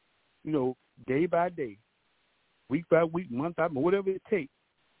 day by day, week by week, month by month, whatever it takes.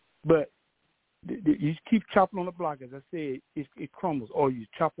 But you keep chopping on the block, as I said, it crumbles. Or you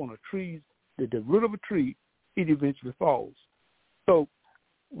chop on a tree, the root of a tree, it eventually falls. So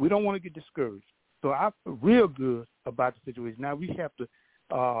we don't want to get discouraged. So I feel real good about the situation. Now we have to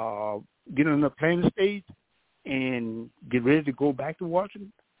get on the planning stage and get ready to go back to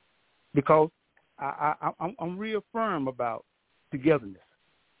Washington, because I'm real firm about togetherness.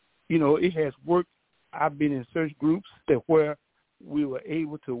 It has worked. I've been in search groups that where we were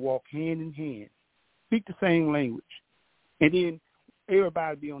able to walk hand in hand, speak the same language, and then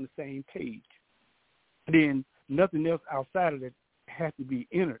everybody be on the same page. And then nothing else outside of that has to be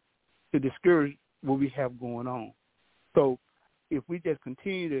entered to discourage what we have going on. So if we just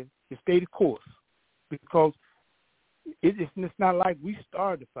continue to stay the course, because it's not like we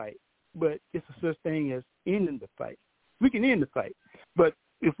started the fight, but it's a such thing as ending the fight. We can end the fight, but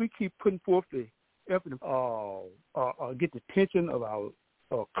if we keep putting forth the effort to get the attention of our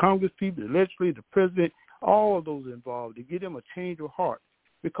Congress people, the legislature, the president, all of those involved, to get them a change of heart,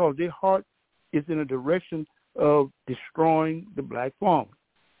 because their heart is in a direction of destroying the Black farmer.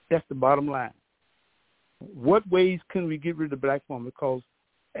 That's the bottom line. What ways can we get rid of the Black farmer? Because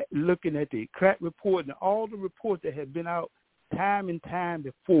looking at the crack report and all the reports that have been out time and time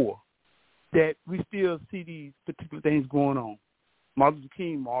before, that we still see these particular things going on. Martin Luther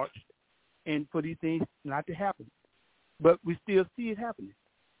King marched, and for these things not to happen. But we still see it happening.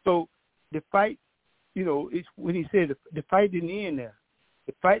 So the fight, it's when he said the fight didn't end there.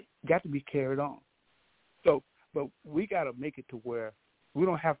 The fight got to be carried on. So, but we got to make it to where we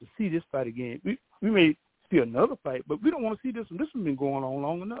don't have to see this fight again. We may see another fight, but we don't want to see this one. This one's been going on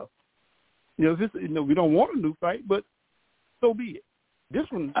long enough. We don't want a new fight, but so be it. This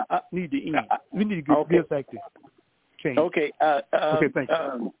one needs to end. We need to get Vilsack to change. Okay. Okay, thank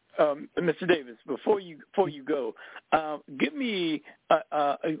you. Mr. Davis, before you go, give me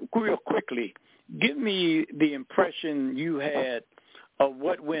real quickly. Give me the impression you had of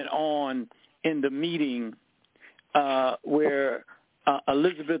what went on in the meeting where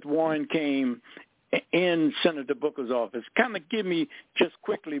Elizabeth Warren came in Senator Booker's office. Kind of give me just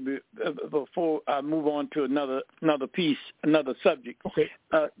quickly before I move on to another piece, another subject. Okay.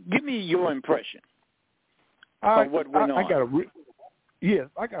 Give me your impression of what went on. I got a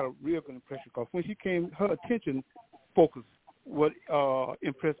real good impression because when she came, her attention focus what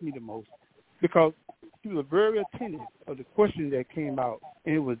impressed me the most, because she was very attentive of the question that came out,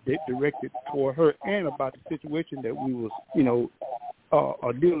 and it was directed toward her and about the situation that we was,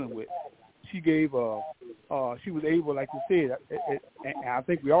 dealing with. She gave, she was able, like you said, and I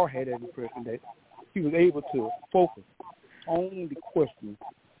think we all had that impression that she was able to focus on the question,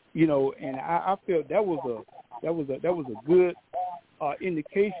 and I felt that was a good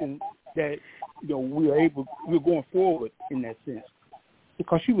indication that we're going forward in that sense,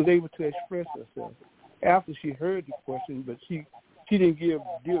 because she was able to express herself after she heard the question, but she didn't give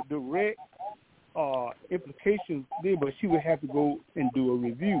direct implications there, but she would have to go and do a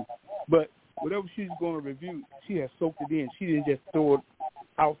review. But whatever she's going to review, she has soaked it in. She didn't just throw it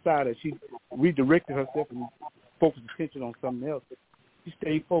outside her. She redirected herself and focused attention on something else. She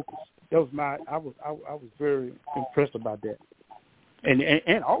stayed focused. That was I was very impressed about that.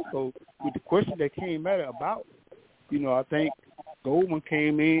 And also with the question that came at her about, I think Goldman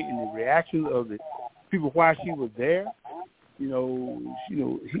came in and the reaction of the people why she was there. He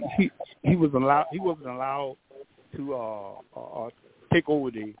wasn't allowed to take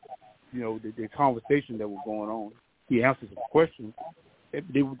over the conversation that was going on. He answered some questions.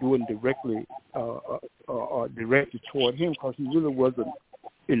 They were doing directly directed toward him because he really wasn't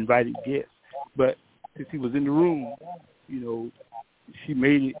invited guest. But since he was in the room, she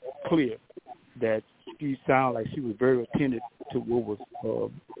made it clear that she sounded like she was very attentive to what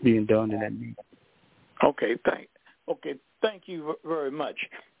was being done in that meeting. Okay, thank you very much,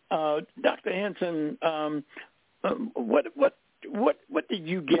 Dr. Henson. What did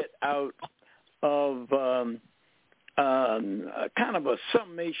you get out of kind of a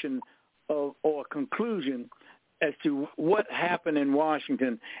summation or conclusion as to what happened in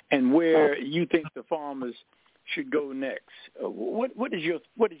Washington and where you think the farmers should go next? What is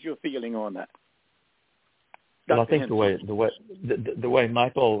your feeling on that? Well, I think the way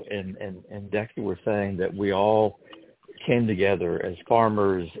Michael and Dexter were saying that we all came together as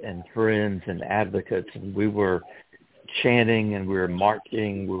farmers and friends and advocates, and we were chanting and we were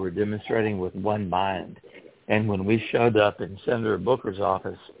marching, we were demonstrating with one mind. And when we showed up in Senator Booker's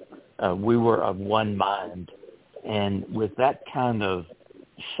office, we were of one mind. And with that kind of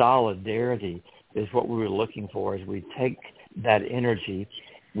solidarity is what we were looking for, is we take that energy,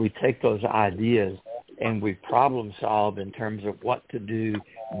 we take those ideas, and we problem solve in terms of what to do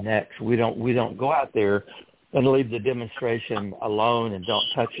next. We don't go out there and leave the demonstration alone and don't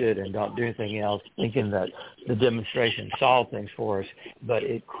touch it and don't do anything else, thinking that the demonstration solved things for us, but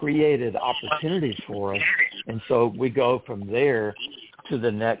it created opportunities for us. And so we go from there to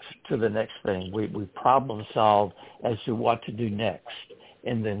the next thing. We problem solve as to what to do next,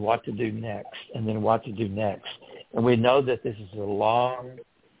 and then what to do next, and then what to do next. And we know that this is a long,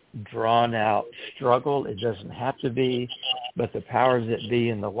 drawn-out struggle. It doesn't have to be, but the powers that be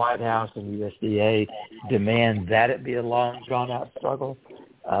in the White House and USDA demand that it be a long, drawn-out struggle.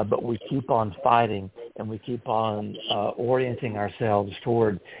 But we keep on fighting, and we keep on orienting ourselves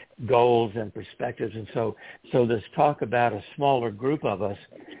toward goals and perspectives. And so this talk about a smaller group of us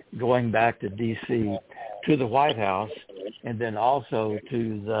going back to D.C., to the White House, and then also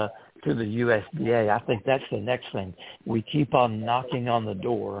to the USDA, I think that's the next thing. We keep on knocking on the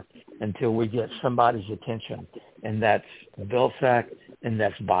door until we get somebody's attention, and that's Vilsack and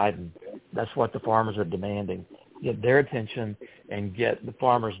that's Biden. That's what the farmers are demanding. Get their attention and get the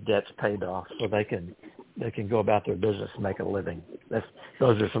farmers' debts paid off so they can go about their business and make a living.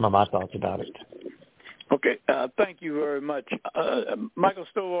 Those are some of my thoughts about it. Okay, thank you very much, Michael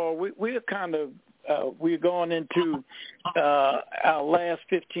Stovall. We're kind of we're going into our last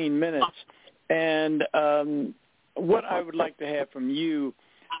 15 minutes, and what I would like to have from you,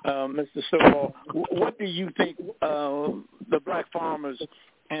 Mr. Stovall, what do you think the black farmers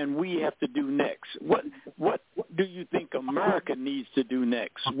and we have to do next? What do you think America needs to do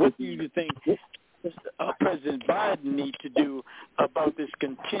next? What do you think President Biden needs to do about this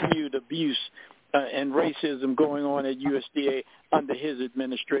continued abuse and racism going on at USDA under his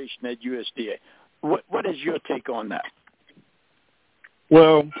administration at USDA? What is your take on that?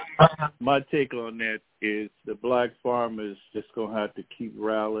 Well, my take on that is the black farmers just going to have to keep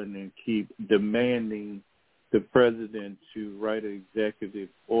rallying and keep demanding the president to write an executive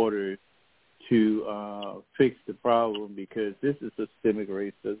order to fix the problem, because this is systemic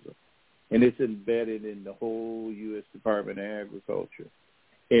racism, and it's embedded in the whole U.S. Department of Agriculture.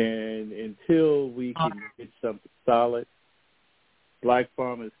 And until we can get something solid, black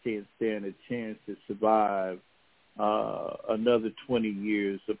farmers can't stand a chance to survive another 20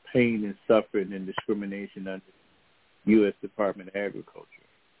 years of pain and suffering and discrimination under the U.S. Department of Agriculture.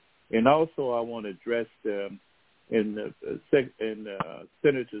 And also, I want to address in the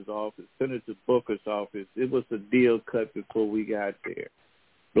Senator's office, Senator Booker's office, it was a deal cut before we got there.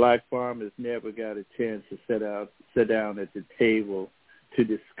 Black farmers never got a chance to sit down at the table to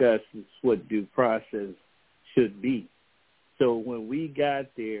discuss what due process should be. So when we got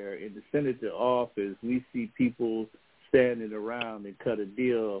there in the senator office, we see people standing around and cut a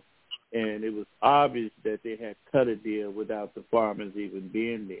deal, and it was obvious that they had cut a deal without the farmers even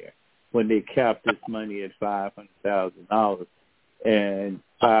being there when they capped this money at $500,000. And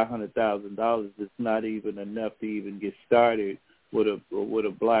 $500,000 is not even enough to even get started with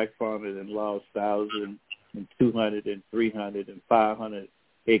a black farmer that lost 1,000 and 200 and 300 and 500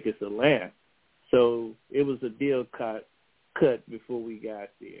 acres of land. So it was a deal cut before we got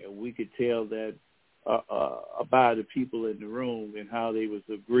there. We could tell that about the people in the room and how they was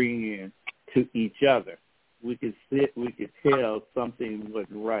agreeing to each other. We could tell something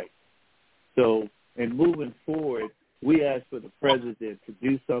wasn't right. So, and moving forward, we asked for the president to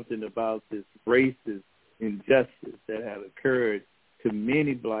do something about this racist injustice that had occurred to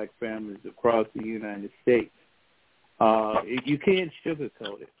many black families across the United States. You can't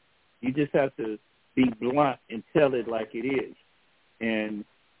sugarcoat it. You just have to be blunt and tell it like it is. And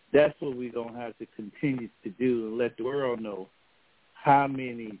that's what we're going to have to continue to do, and let the world know how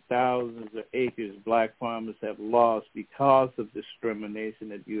many thousands of acres black farmers have lost because of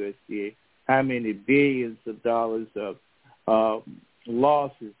discrimination at USDA, how many billions of dollars of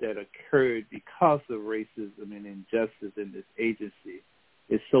losses that occurred because of racism and injustice in this agency.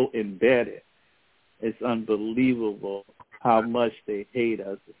 It's so embedded. It's unbelievable how much they hate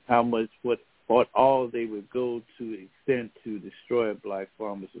us, how much what all they would go to extent to destroy black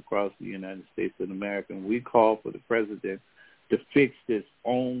farmers across the United States of America. And we call for the president to fix this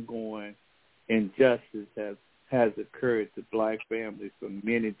ongoing injustice that has occurred to black families for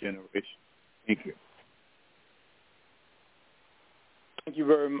many generations. Thank you. Thank you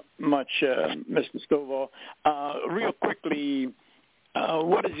very much, Mr. Stovall. Real quickly,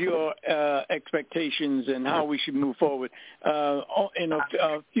 what is your expectations and how we should move forward? In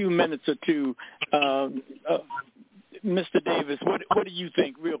a few minutes or two, Mr. Davis, what do you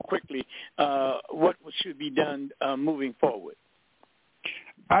think, real quickly, what should be done moving forward?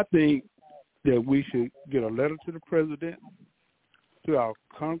 I think that we should get a letter to the president, to our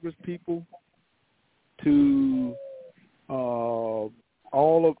Congress people, to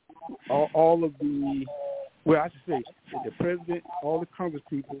all of the, well, I should say the president, all the Congress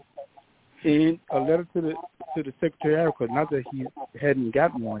people, and a letter to the Secretary of Agriculture. Not that he hadn't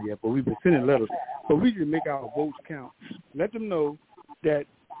gotten one yet, but we've been sending letters. But we should make our votes count. Let them know that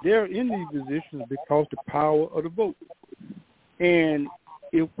they're in these positions because the power of the vote. And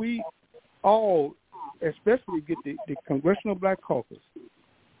if we all, especially get the Congressional Black Caucus,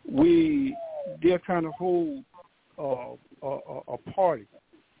 they're trying to hold a party,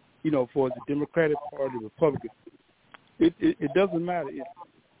 for the Democratic Party, Republican. It doesn't matter.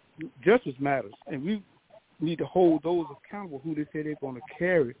 Justice matters, and we need to hold those accountable who they say they're going to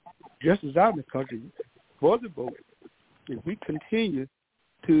carry justice out in the country for the vote. If we continue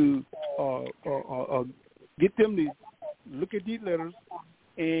to get them to look at these letters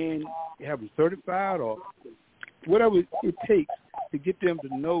and have them certified or whatever it takes to get them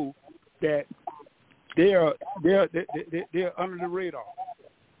to know that they're under the radar.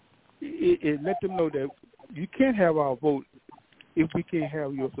 It let them know that you can't have our vote if we can't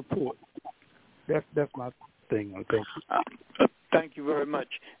have your support. That's my thing. Thank you. Thank you very much.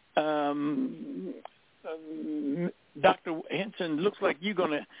 Dr. Henson, looks like you're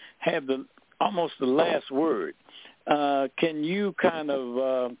going to have almost the last word. Can you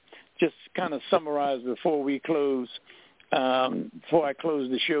just summarize before we close, before I close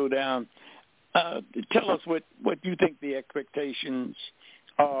the show down? Tell us what you think the expectations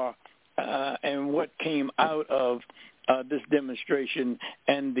are and what came out of this demonstration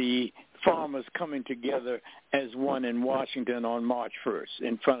and the farmers coming together as one in Washington on March 1st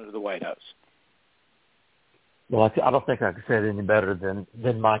in front of the White House. Well, I don't think I could say it any better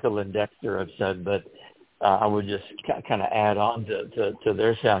than Michael and Dexter have said, but I would just kind of add on to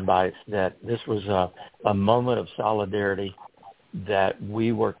their sound bites that this was a moment of solidarity, that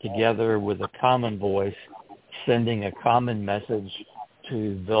we worked together with a common voice, sending a common message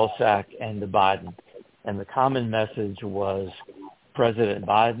to Vilsack and to Biden. And the common message was, President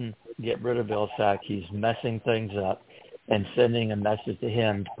Biden, get rid of Vilsack. He's messing things up, and sending a message to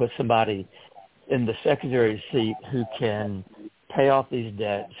him to put somebody in the secretary's seat who can pay off these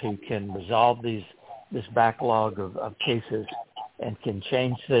debts, who can resolve this backlog of cases, and can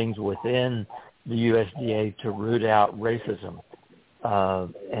change things within the USDA to root out racism.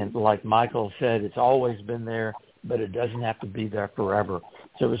 And like Michael said, it's always been there, but it doesn't have to be there forever.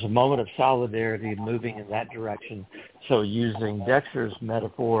 So it was a moment of solidarity moving in that direction. So using Dexter's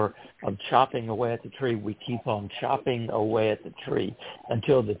metaphor of chopping away at the tree, we keep on chopping away at the tree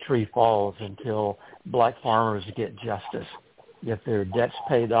until the tree falls, until black farmers get justice, get their debts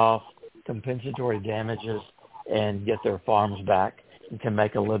paid off, compensatory damages, and get their farms back and can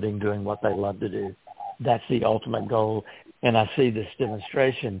make a living doing what they love to do. That's the ultimate goal. And I see this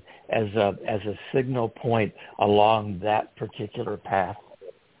demonstration as a signal point along that particular path.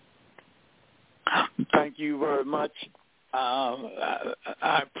 Thank you very much.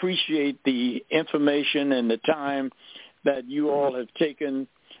 I appreciate the information and the time that you all have taken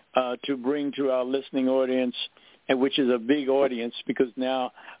to bring to our listening audience, and which is a big audience because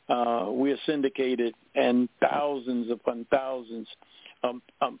now we're syndicated and thousands upon thousands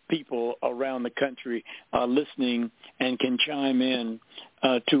people around the country are listening and can chime in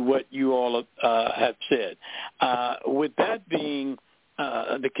to what you all have said. With that being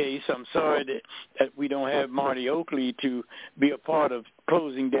the case, I'm sorry that we don't have Marty Oakley to be a part of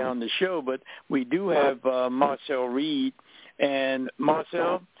closing down the show, but we do have Marcel Reed. And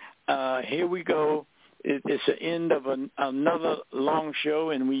Marcel, here we go. It's the end of another long show,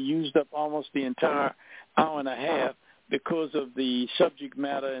 and we used up almost the entire hour and a half because of the subject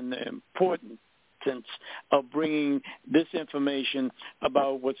matter and the importance of bringing this information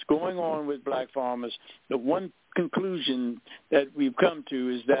about what's going on with black farmers. The one conclusion that we've come to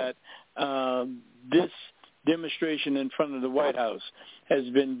is that this demonstration in front of the White House has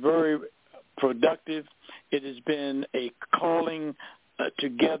been very productive. It has been a calling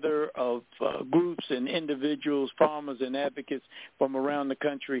together of groups and individuals, farmers and advocates from around the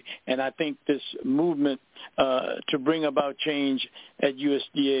country. And I think this movement to bring about change at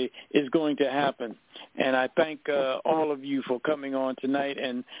USDA is going to happen. And I thank all of you for coming on tonight.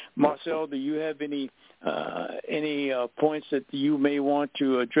 And Marcel, do you have any points that you may want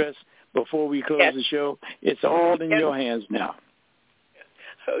to address before we close the show? It's all in your hands now.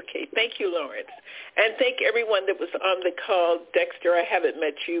 Okay, thank you, Lawrence. And thank everyone that was on the call. Dexter, I haven't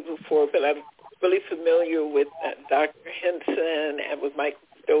met you before, but I'm really familiar with Dr. Henson and with Michael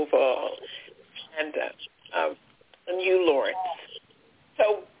Stovall and you, Lawrence.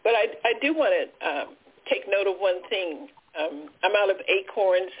 So, but I do want to take note of one thing. I'm out of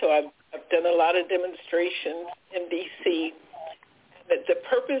Acorn, so I've done a lot of demonstrations in D.C. The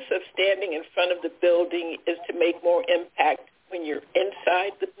purpose of standing in front of the building is to make more impact when you're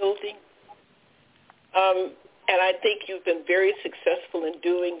inside the building. And I think you've been very successful in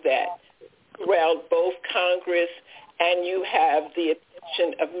doing that throughout both Congress, and you have the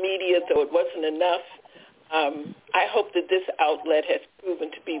attention of media, though it wasn't enough. I hope that this outlet has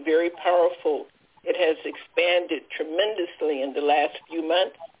proven to be very powerful. It has expanded tremendously in the last few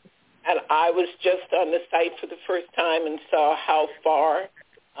months. And I was just on the site for the first time and saw how far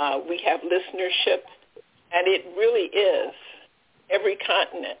we have listenership. And it really is every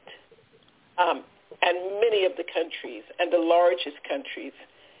continent and many of the countries and the largest countries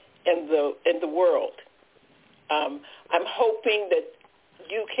in the world. I'm hoping that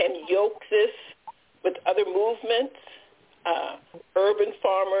you can yoke this with other movements, urban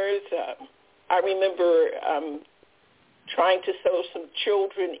farmers. I remember trying to show some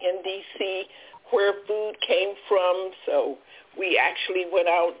children in D.C. where food came from. So we actually went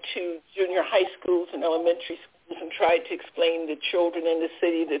out to junior high schools and elementary schools and tried to explain to children in the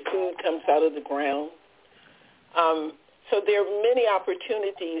city that food comes out of the ground. So there are many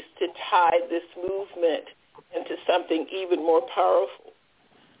opportunities to tie this movement into something even more powerful.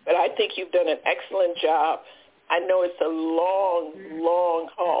 But I think you've done an excellent job. I know it's a long, long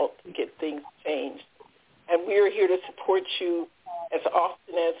haul to get things changed. And we're here to support you as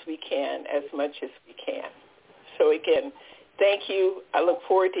often as we can, as much as we can. So again, thank you. I look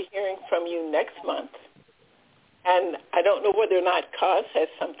forward to hearing from you next month. And I don't know whether or not Cos has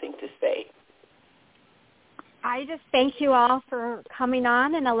something to say. I just thank you all for coming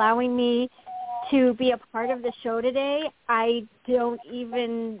on and allowing me to be a part of the show today. I don't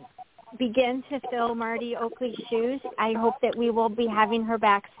even begin to fill Marty Oakley's shoes. I hope that we will be having her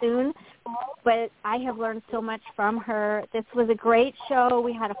back soon. But I have learned so much from her. This was a great show.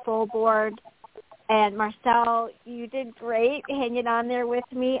 We had a full board. And Marcel, you did great hanging on there with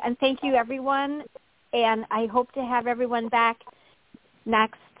me. And thank you, everyone. And I hope to have everyone back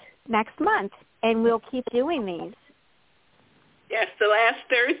next month. And we'll keep doing these. Yes, the last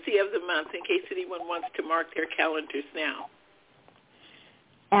Thursday of the month, in case anyone wants to mark their calendars now.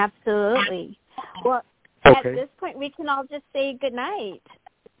 Absolutely. Well, okay. At this point, we can all just say good night.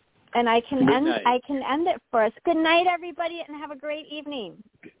 And I can end it for us. Good night, everybody, and have a great evening.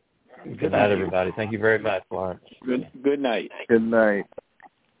 Good night, everybody. Thank you very much, Florence. Good night. Good night.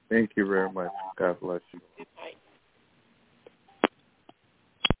 Thank you very much. God bless you.